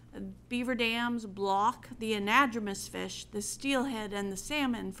 Won't beaver dams block the anadromous fish, the steelhead and the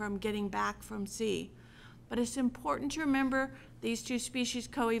salmon, from getting back from sea? But it's important to remember these two species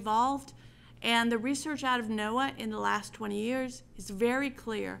co-evolved, and the research out of NOAA in the last 20 years is very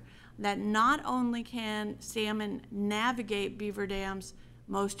clear that not only can salmon navigate beaver dams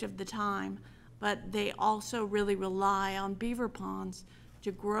most of the time, but they also really rely on beaver ponds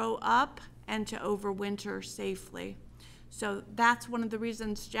to grow up and to overwinter safely. So that's one of the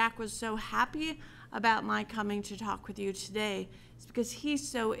reasons Jack was so happy about my coming to talk with you today. It's because he's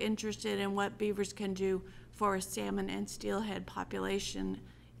so interested in what beavers can do for a salmon and steelhead population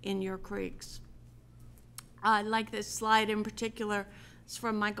in your creeks. I like this slide in particular. It's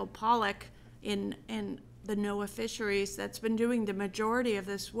from Michael Pollack in the NOAA Fisheries that's been doing the majority of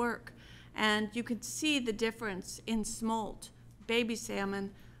this work. And you can see the difference in smolt, baby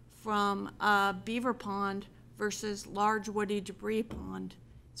salmon, from a beaver pond versus large woody debris pond.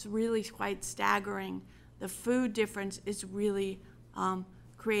 It's really quite staggering. The food difference is really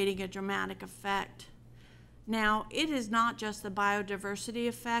creating a dramatic effect. Now, it is not just the biodiversity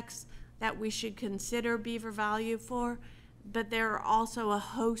effects that we should consider beaver value for, but there are also a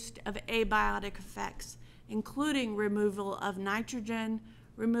host of abiotic effects, including removal of nitrogen,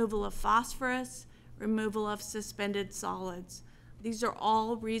 removal of phosphorus, removal of suspended solids. These are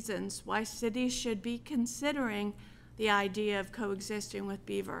all reasons why cities should be considering the idea of coexisting with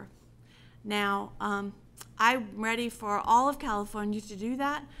beaver. Now, I'm ready for all of California to do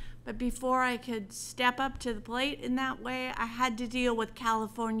that, but before I could step up to the plate in that way, I had to deal with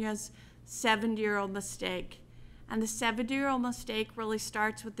California's 70-year-old mistake. And the 70-year-old mistake really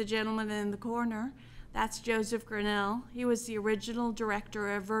starts with the gentleman in the corner. That's Joseph Grinnell. He was the original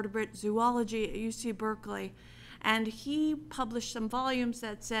director of vertebrate zoology at UC Berkeley. And he published some volumes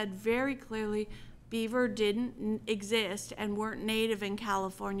that said very clearly beaver didn't exist and weren't native in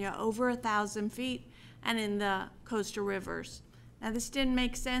California over 1,000 feet and in the coastal rivers. Now, this didn't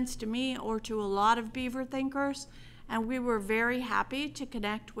make sense to me or to a lot of beaver thinkers, and we were very happy to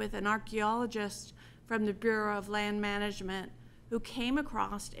connect with an archaeologist from the Bureau of Land Management who came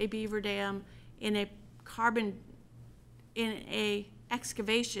across a beaver dam in a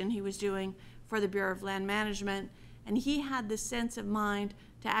excavation he was doing for the Bureau of Land Management, and he had the sense of mind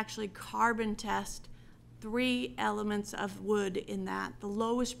to actually carbon test 3 elements of wood in that. The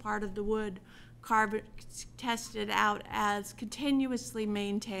lowest part of the wood carbon tested out as continuously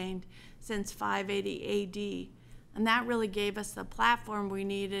maintained since 580 AD. And that really gave us the platform we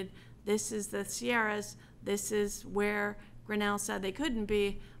needed. This is the Sierras. This is where Grinnell said they couldn't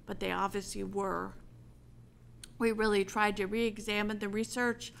be, but they obviously were. We really tried to re-examine the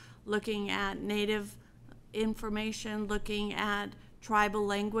research, looking at native information, looking at tribal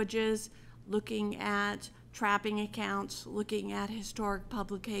languages, looking at trapping accounts, looking at historic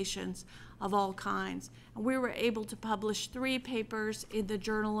publications of all kinds. And we were able to publish 3 papers in the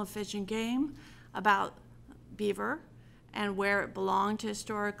Journal of Fish and Game about beaver and where it belonged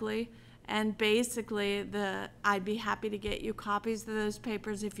historically. And basically, I'd be happy to get you copies of those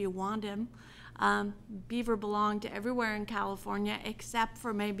papers if you want them. Beaver belonged everywhere in California except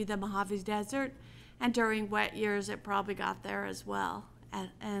for maybe the Mojave Desert, and during wet years it probably got there as well,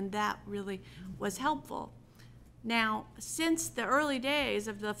 and that really was helpful. Now, since the early days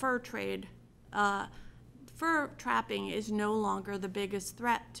of the fur trade, fur trapping is no longer the biggest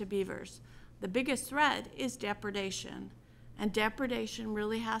threat to beavers. The biggest threat is depredation, and depredation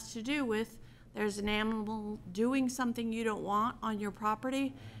really has to do with there's an animal doing something you don't want on your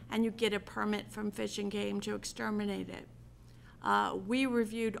property, and you get a permit from Fish and Game to exterminate it. We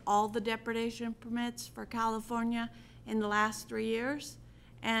reviewed all the depredation permits for California in the last 3 years,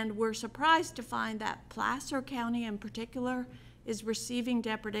 and we're surprised to find that Placer County in particular is receiving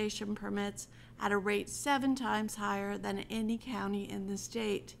depredation permits at a rate 7 times higher than any county in the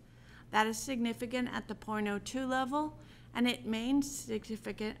state. That is significant at the .02 level, and it maintains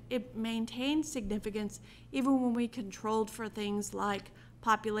significance even when we controlled for things like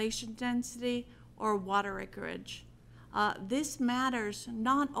population density or water acreage. This matters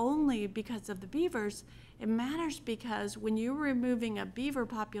not only because of the beavers, it matters because when you're removing a beaver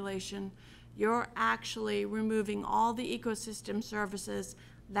population, you're actually removing all the ecosystem services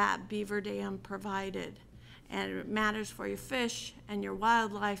that beaver dam provided. And it matters for your fish and your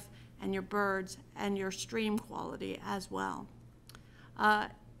wildlife and your birds and your stream quality as well.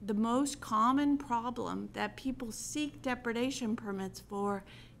 The most common problem that people seek depredation permits for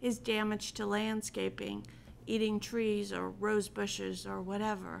is damage to landscaping, eating trees or rose bushes or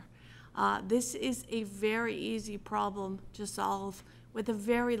whatever. This is a very easy problem to solve with a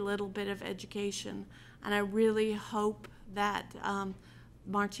very little bit of education, and I really hope that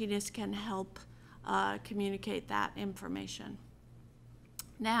Martinez can help communicate that information.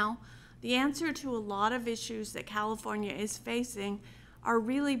 Now, the answer to a lot of issues that California is facing are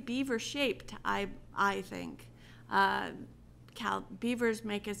really beaver-shaped, I think. Beavers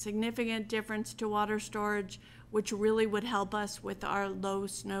make a significant difference to water storage, which really would help us with our low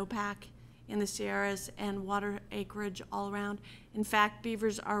snowpack in the Sierras and water acreage all around. In fact,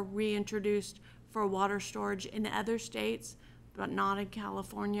 beavers are reintroduced for water storage in other states, but not in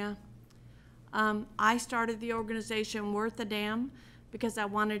California. I started the organization Worth a Dam because I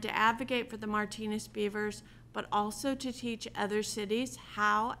wanted to advocate for the Martinez beavers, but also to teach other cities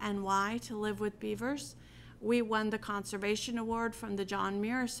how and why to live with beavers. We won the Conservation Award from the John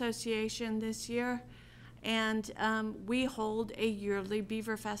Muir Association this year, and we hold a yearly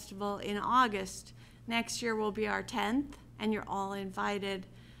beaver festival in August. Next year will be our 10th, and you're all invited.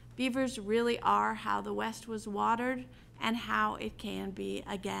 Beavers really are how the West was watered and how it can be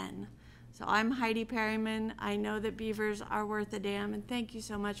again. So I'm Heidi Perryman. I know that beavers are worth a dam, and thank you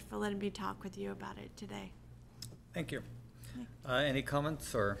so much for letting me talk with you about it today. Thank you. Any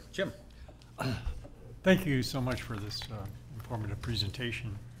comments, or Jim? Thank you so much for this informative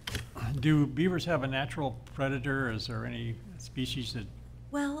presentation. Do beavers have a natural predator? Is there any species that,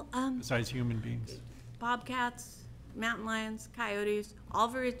 well, besides human beings? Bobcats, mountain lions, coyotes, all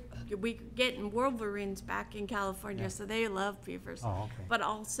very, we getting wolverines back in California, so they love beavers. Oh, okay. But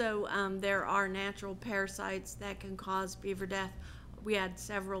also there are natural parasites that can cause beaver death. We had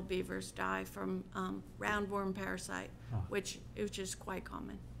several beavers die from roundworm parasite, which is quite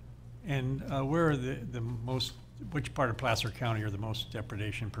common. And where are the most, which part of Placer County are the most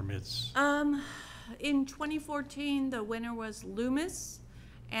depredation permits? In 2014, the winner was Loomis,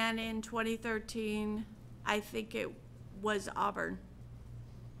 and in 2013, I think it was Auburn.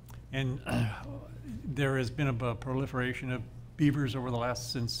 And there has been a proliferation of beavers over the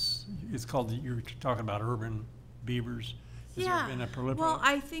last, since it's called, you're talking about urban beavers. Has there been a proliferation? Well,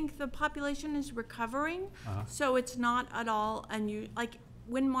 I think the population is recovering, so it's not at all unusual. Like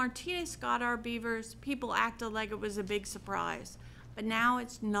when Martinez got our beavers, people acted like it was a big surprise, but now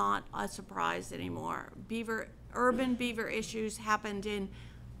it's not a surprise anymore. Urban beaver issues happened in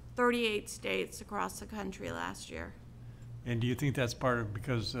 38 states across the country last year. And do you think that's part of,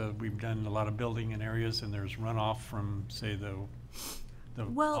 because we've done a lot of building in areas and there's runoff from, say, the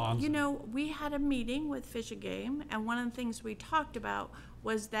Well, ponds? you know, we had a meeting with Fish and Game, and one of the things we talked about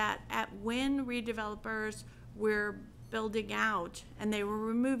was that when redevelopers were building out and they were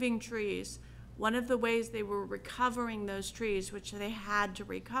removing trees, one of the ways they were recovering those trees, which they had to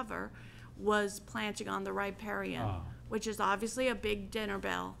recover, was planting on the riparian, which is obviously a big dinner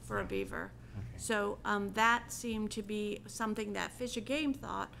bell for a beaver. Okay. So that seemed to be something that Fish and Game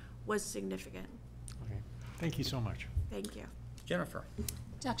thought was significant. Okay. Thank you so much. Thank you. Jennifer.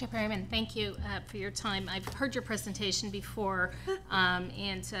 Dr. Perryman, thank you for your time. I've heard your presentation before,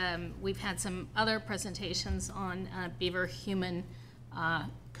 and we've had some other presentations on beaver-human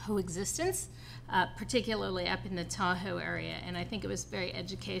coexistence, particularly up in the Tahoe area, and I think it was very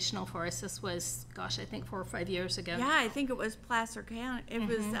educational for us. This was, gosh, I think 4 or 5 years ago. Yeah, I think it was Placer County. It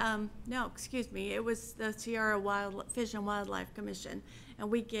was, no, excuse me, it was the Sierra Fish and Wildlife Commission, and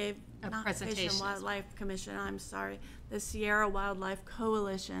we gave, not Fish and presentation. Wildlife Commission, I'm sorry, the Sierra Wildlife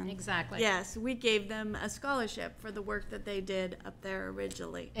Coalition. Exactly. Yes, we gave them a scholarship for the work that they did up there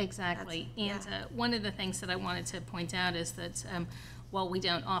originally. Exactly. And one of the things that I wanted to point out is that while we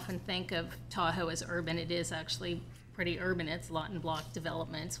don't often think of Tahoe as urban, it is actually pretty urban. It's lot and block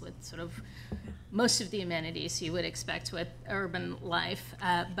developments with sort of most of the amenities you would expect with urban life.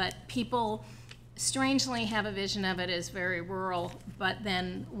 But people strangely have a vision of it as very rural, but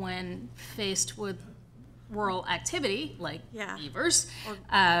then when faced with rural activity, like beavers,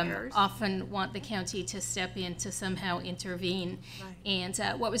 often want the county to step in to somehow intervene. Right.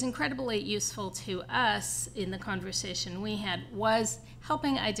 And what was incredibly useful to us in the conversation we had was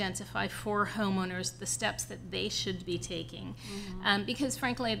helping identify for homeowners the steps that they should be taking. Because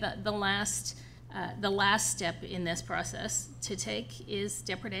frankly, the last step in this process to take is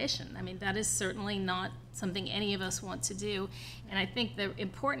depredation. I mean, that is certainly not something any of us want to do. And I think the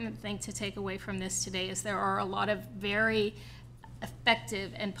important thing to take away from this today is there are a lot of very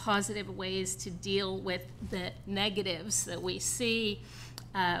effective and positive ways to deal with the negatives that we see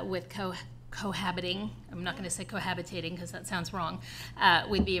with cohabiting. I'm not going to say cohabitating because that sounds wrong,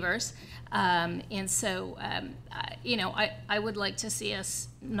 with beavers. And so, you know, I would like to see us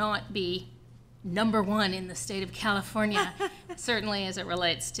not be #1 in the state of California, certainly as it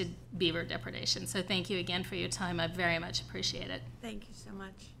relates to beaver depredation. So thank you again for your time. I very much appreciate it. Thank you so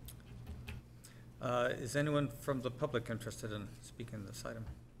much. Is anyone from the public interested in speaking on this item?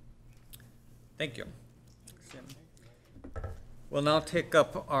 Thank you. We'll now take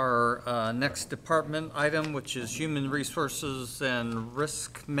up our next department item, which is Human Resources and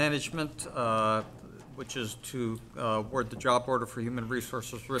Risk Management, which is to award the job order for Human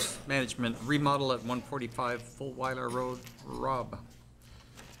Resources Risk Management remodel at 145 Fulweiler Road, Rob.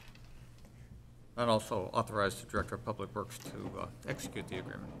 And also authorize the Director of Public Works to execute the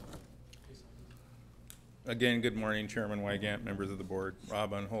agreement. Again, good morning, Chairman Wygant, members of the board.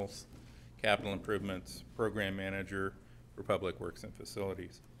 Rob Unholz, Capital Improvements Program Manager for Public Works and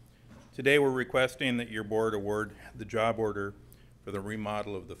Facilities. Today we're requesting that your board award the job order for the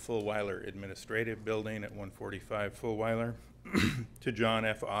remodel of the Fulweiler Administrative Building at 145 Fulweiler to John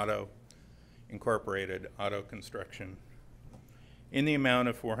F. Auto Incorporated Auto Construction in the amount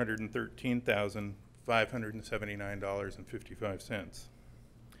of $413,579.55,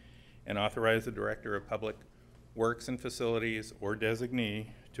 and authorize the Director of Public Works and Facilities or designee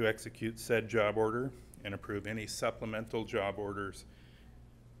to execute said job order and approve any supplemental job orders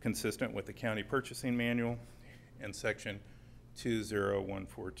consistent with the County Purchasing Manual and Section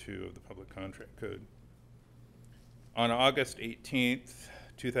 20142 of the Public Contract Code. On August 18th,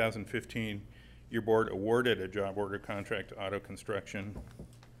 2015, your board awarded a job order contract to Auto Construction,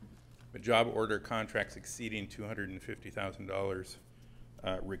 but job order contracts exceeding $250,000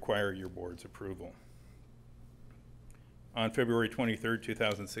 require your board's approval. On February 23rd,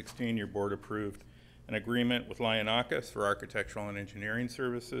 2016, your board approved an agreement with Lionakis for architectural and engineering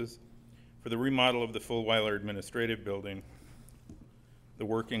services for the remodel of the Fulweiler Administrative Building. The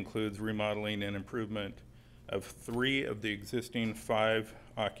work includes remodeling and improvement of 3 of the existing 5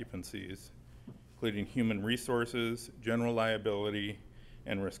 occupancies, including human resources, general liability,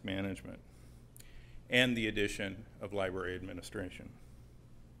 and risk management, and the addition of library administration.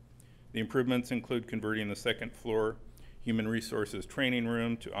 The improvements include converting the second floor human resources training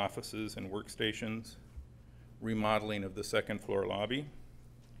room to offices and workstations, remodeling of the second floor lobby.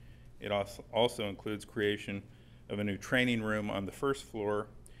 It also includes creation of a new training room on the first floor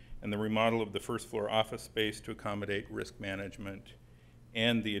and the remodel of the first floor office space to accommodate risk management,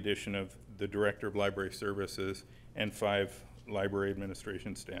 and the addition of the Director of Library Services and 5 library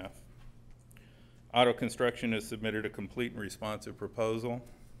administration staff. Auto Construction has submitted a complete and responsive proposal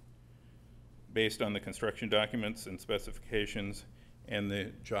based on the construction documents and specifications and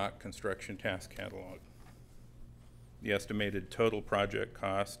the JOC construction task catalog. The estimated total project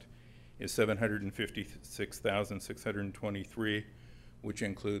cost is $756,623, which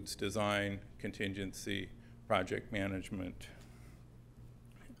includes design, contingency, project management,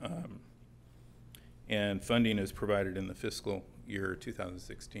 and funding is provided in the fiscal year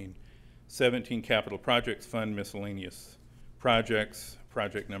 2016. 17 capital projects fund miscellaneous projects,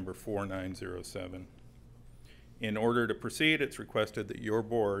 project number 4907. In order to proceed, it's requested that your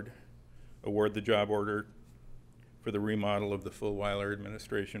board award the job order for the remodel of the Fulweiler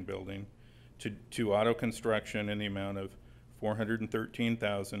Administration Building to Auto Construction in the amount of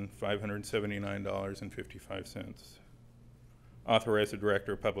 $413,579.55. Authorize the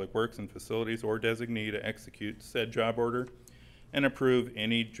Director of Public Works and Facilities or designee to execute said job order and approve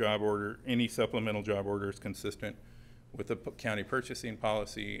any job order, any supplemental job orders consistent with the county purchasing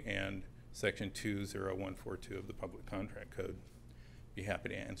policy and Section 20142 of the Public Contract Code. Be happy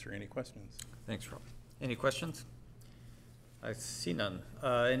to answer any questions. Thanks, Rob. Any questions? I see none.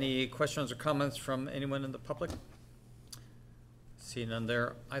 Any questions or comments from anyone in the public? See none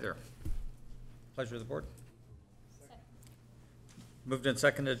there either. Pleasure of the board. Moved and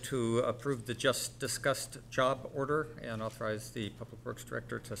seconded to approve the just discussed job order and authorize the Public Works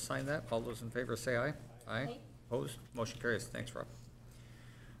Director to sign that. All those in favor say aye. Aye. Opposed? Motion carries. Thanks, Rob.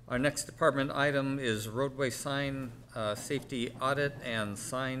 Our next department item is roadway sign safety audit and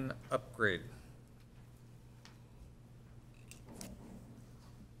sign upgrade.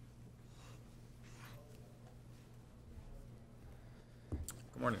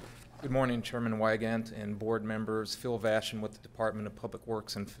 Good morning. Good morning, Chairman Wygant and board members. Phil Vashon with the Department of Public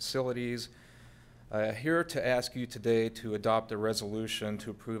Works and Facilities. Here to ask you today to adopt a resolution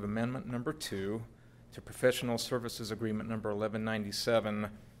to approve Amendment Number 2 to Professional Services Agreement Number 1197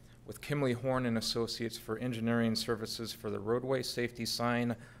 with Kimley Horn and Associates for engineering services for the roadway safety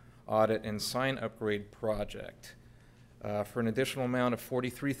sign audit and sign upgrade project for an additional amount of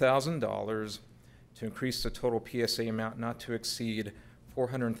 $43,000 to increase the total PSA amount not to exceed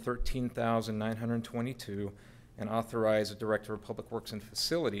 $413,922 and authorize the Director of Public Works and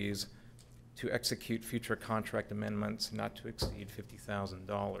Facilities to execute future contract amendments not to exceed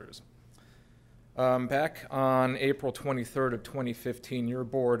 $50,000. Back on April 23rd of 2015, your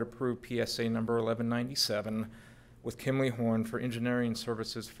board approved PSA number 1197 with Kimley Horn for engineering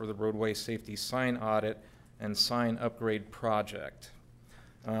services for the roadway safety sign audit and sign upgrade project.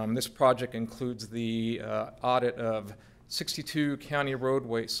 This project includes the audit of 62 county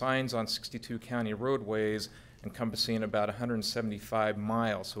roadway signs on 62 county roadways encompassing about 175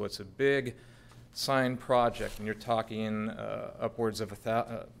 miles. So it's a big sign project, and you're talking upwards of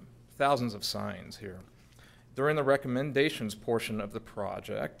thousands of signs here. During the recommendations portion of the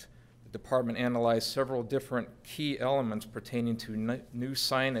project, the the department analyzed several different key elements pertaining to new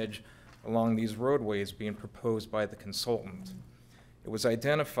signage along these roadways being proposed by the consultant. It was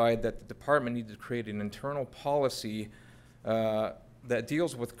identified that the department needed to create an internal policy that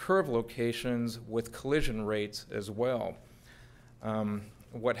deals with curve locations with collision rates as well.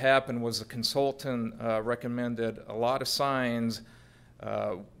 What happened was the consultant recommended a lot of signs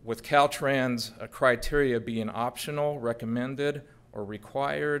with Caltrans criteria being optional, recommended, or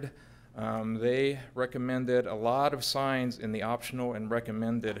required. They recommended a lot of signs in the optional and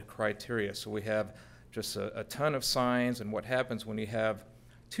recommended criteria. So we have just a ton of signs, and what happens when you have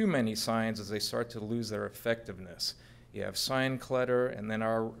too many signs is they start to lose their effectiveness. You have sign clutter, and then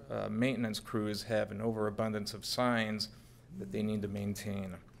our maintenance crews have an overabundance of signs that they need to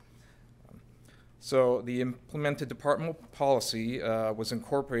maintain. So the implemented departmental policy was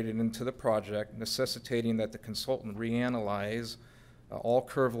incorporated into the project, necessitating that the consultant reanalyze all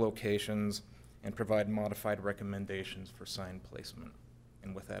curve locations and provide modified recommendations for sign placement.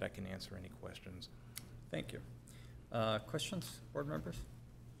 And with that, I can answer any questions. Thank you. Questions, board members?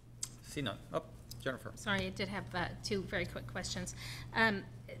 See none. Oh, Jennifer. Sorry, I did have two very quick questions.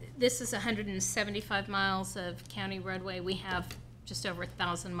 This is 175 miles of county roadway. We have just over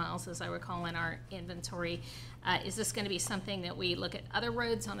 1,000 miles, as I recall, in our inventory. Is this going to be something that we look at other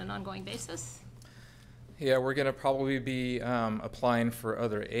roads on an ongoing basis? Yeah, we're going to probably be applying for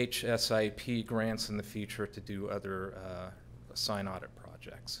other HSIP grants in the future to do other sign audit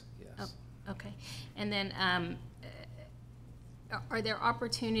projects, yes. Oh, okay. And then are there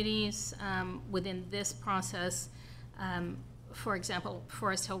opportunities within this process, for example,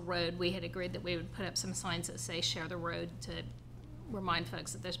 Forest Hill Road, we had agreed that we would put up some signs that say share the road to remind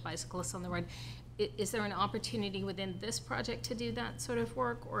folks that there's bicyclists on the road. Is there an opportunity within this project to do that sort of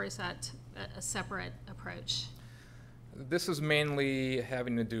work, or is that a separate approach? This is mainly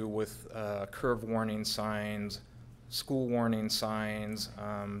having to do with curve warning signs, school warning signs,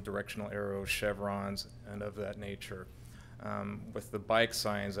 directional arrows, chevrons, and of that nature. With the bike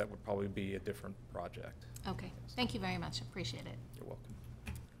signs, that would probably be a different project. Okay, thank you very much. Appreciate it. You're welcome.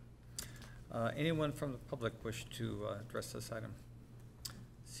 Anyone from the public wish to address this item?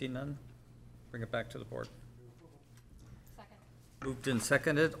 See none? Bring it back to the board. Second. Moved and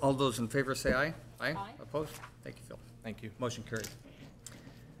seconded. All those in favor say aye. Aye. Aye. Opposed? Thank you, Phil. Thank you. Motion carried.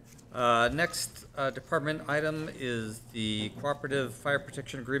 Next department item is the Cooperative Fire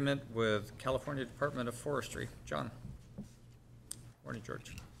Protection Agreement with California Department of Forestry. John. Morning,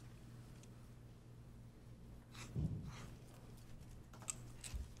 George.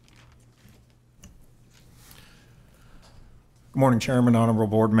 Good morning, Chairman, honorable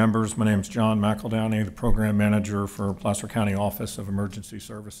board members. My name is John McEldowney, the Program Manager for Placer County Office of Emergency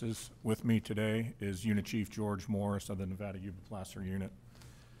Services. With me today is Unit Chief George Morris of the Nevada Yuba Placer Unit.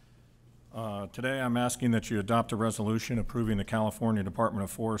 Today I'm asking that you adopt a resolution approving the California Department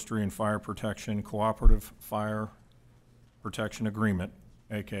of Forestry and Fire Protection Cooperative Fire Protection Agreement,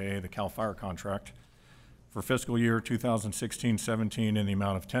 aka the CAL FIRE contract, for fiscal year 2016-17 in the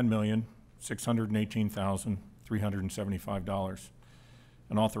amount of $10,618,375,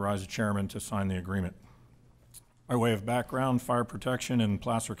 and authorize the chairman to sign the agreement. By way of background, fire protection in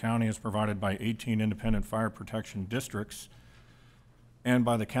Placer County is provided by 18 independent fire protection districts and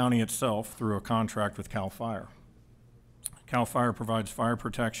by the county itself through a contract with CAL FIRE. CAL FIRE provides fire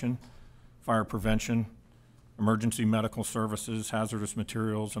protection, fire prevention, emergency medical services, hazardous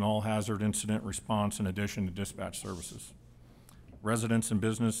materials, and all hazard incident response in addition to dispatch services. Residents and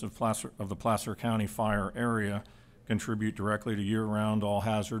business of the Placer County fire area contribute directly to year-round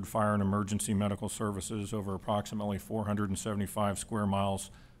all-hazard fire and emergency medical services over approximately 475 square miles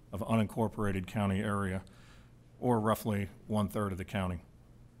of unincorporated county area, or roughly 1/3 of the county.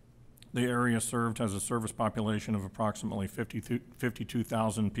 The area served has a service population of approximately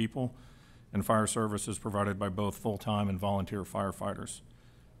 52,000 people, and fire services provided by both full-time and volunteer firefighters.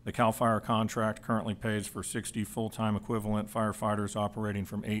 The CAL FIRE contract currently pays for 60 full-time equivalent firefighters operating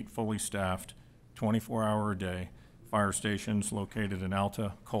from 8 fully staffed, 24-hour-a-day fire stations located in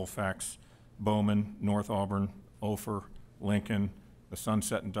Alta, Colfax, Bowman, North Auburn, Ophir, Lincoln, the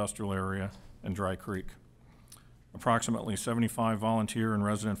Sunset Industrial Area, and Dry Creek. Approximately 75 volunteer and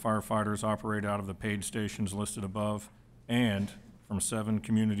resident firefighters operate out of the paid stations listed above and from 7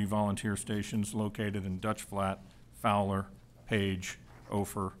 community volunteer stations located in Dutch Flat, Fowler, Page,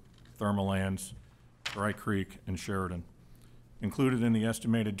 Ophir, Thermalands, Dry Creek, and Sheridan. Included in the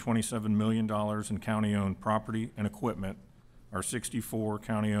estimated $27 million in county-owned property and equipment are 64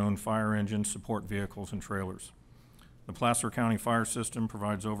 county-owned fire engines, support vehicles, and trailers. The Placer County Fire System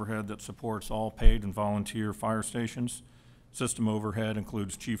provides overhead that supports all paid and volunteer fire stations, System overhead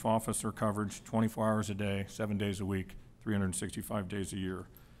includes chief officer coverage 24 hours a day, 7 days a week, 365 days a year.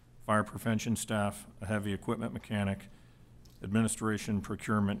 Fire prevention staff, a heavy equipment mechanic, administration,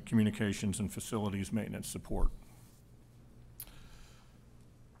 procurement, communications, and facilities maintenance support.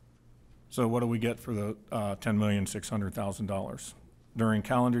 So what do we get for the $10,600,000? During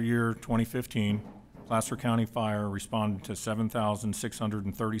calendar year 2015, Placer County Fire responded to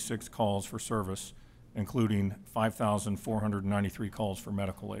 7,636 calls for service, including 5,493 calls for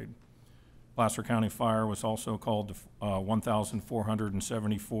medical aid. Placer County Fire was also called to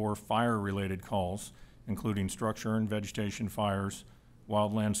 1,474 fire-related calls, including structure and vegetation fires,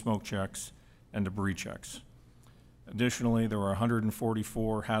 wildland smoke checks, and debris checks. Additionally, there were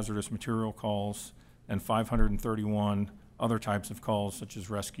 144 hazardous material calls and 531 other types of calls such as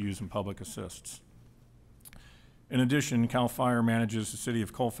rescues and public assists. In addition, CAL FIRE manages the City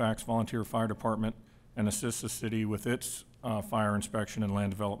of Colfax Volunteer Fire Department and assists the city with its fire inspection and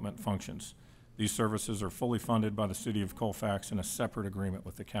land development functions. These services are fully funded by the City of Colfax in a separate agreement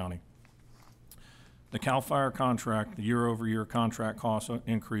with the county. The CAL FIRE contract, the year-over-year contract cost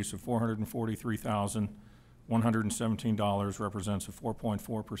increase of $443,117 represents a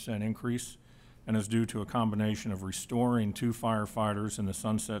 4.4% increase and is due to a combination of restoring 2 firefighters in the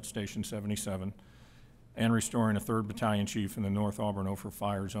Sunset Station 77 and restoring a 3rd Battalion Chief in the North Auburn Ophir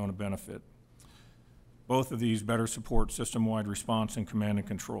Fire Zone of Benefit. Both of these better support system-wide response and command and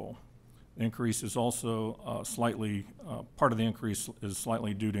control. The increase is also part of the increase is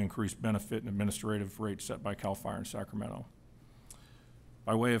slightly due to increased benefit and administrative rates set by CAL FIRE in Sacramento.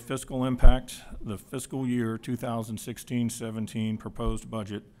 By way of fiscal impact, the fiscal year 2016-17 proposed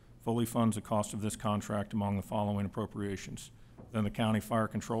budget fully funds the cost of this contract among the following appropriations. Then the County Fire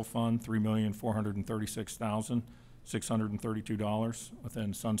Control Fund, $3,436,632.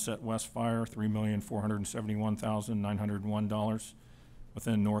 Within Sunset West Fire, $3,471,901.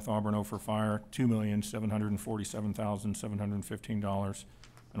 Within North Auburn Ophir Fire, $2,747,715.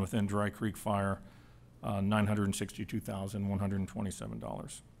 And within Dry Creek Fire,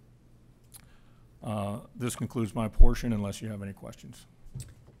 $962,127. This concludes my portion unless you have any questions.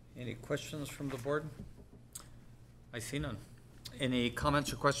 Any questions from the board? I see none. Any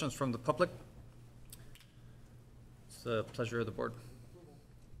comments or questions from the public? It's the pleasure of the board.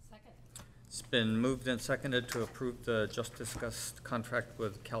 Second. It's been moved and seconded to approve the just discussed contract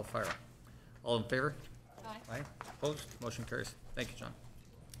with CAL FIRE. All in favor? Aye. Aye. Opposed? Motion carries. Thank you, John.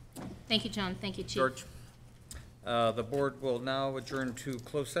 Thank you, John. Thank you, Chief. George. The board will now adjourn to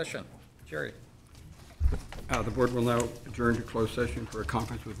closed session. Jerry. The board will now adjourn to closed session for a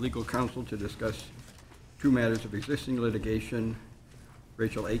conference with legal counsel to discuss 2 matters of existing litigation,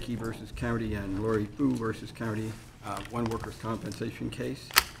 Rachel Akey versus county and Lori Fu versus county, 1 workers' compensation case.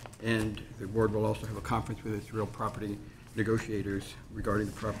 And the board will also have a conference with its real property negotiators regarding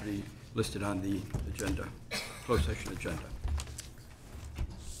the property listed on the agenda, closed session agenda.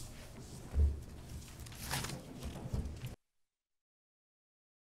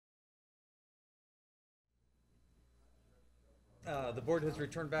 The board has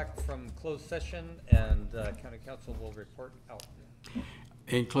returned back from closed session, and county counsel will report out.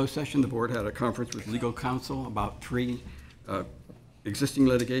 In closed session, the board had a conference with legal counsel about 3 existing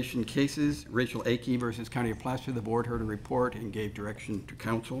litigation cases. Rachel Akey versus County of Placer, the board heard a report and gave direction to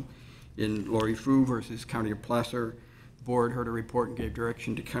counsel. In Lori Fu versus County of Placer, the board heard a report and gave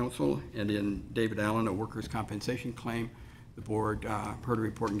direction to counsel. And in David Allen, a workers' compensation claim, the board heard a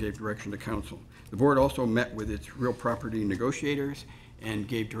report and gave direction to counsel. The board also met with its real property negotiators and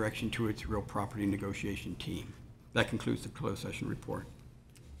gave direction to its real property negotiation team. That concludes the closed session report.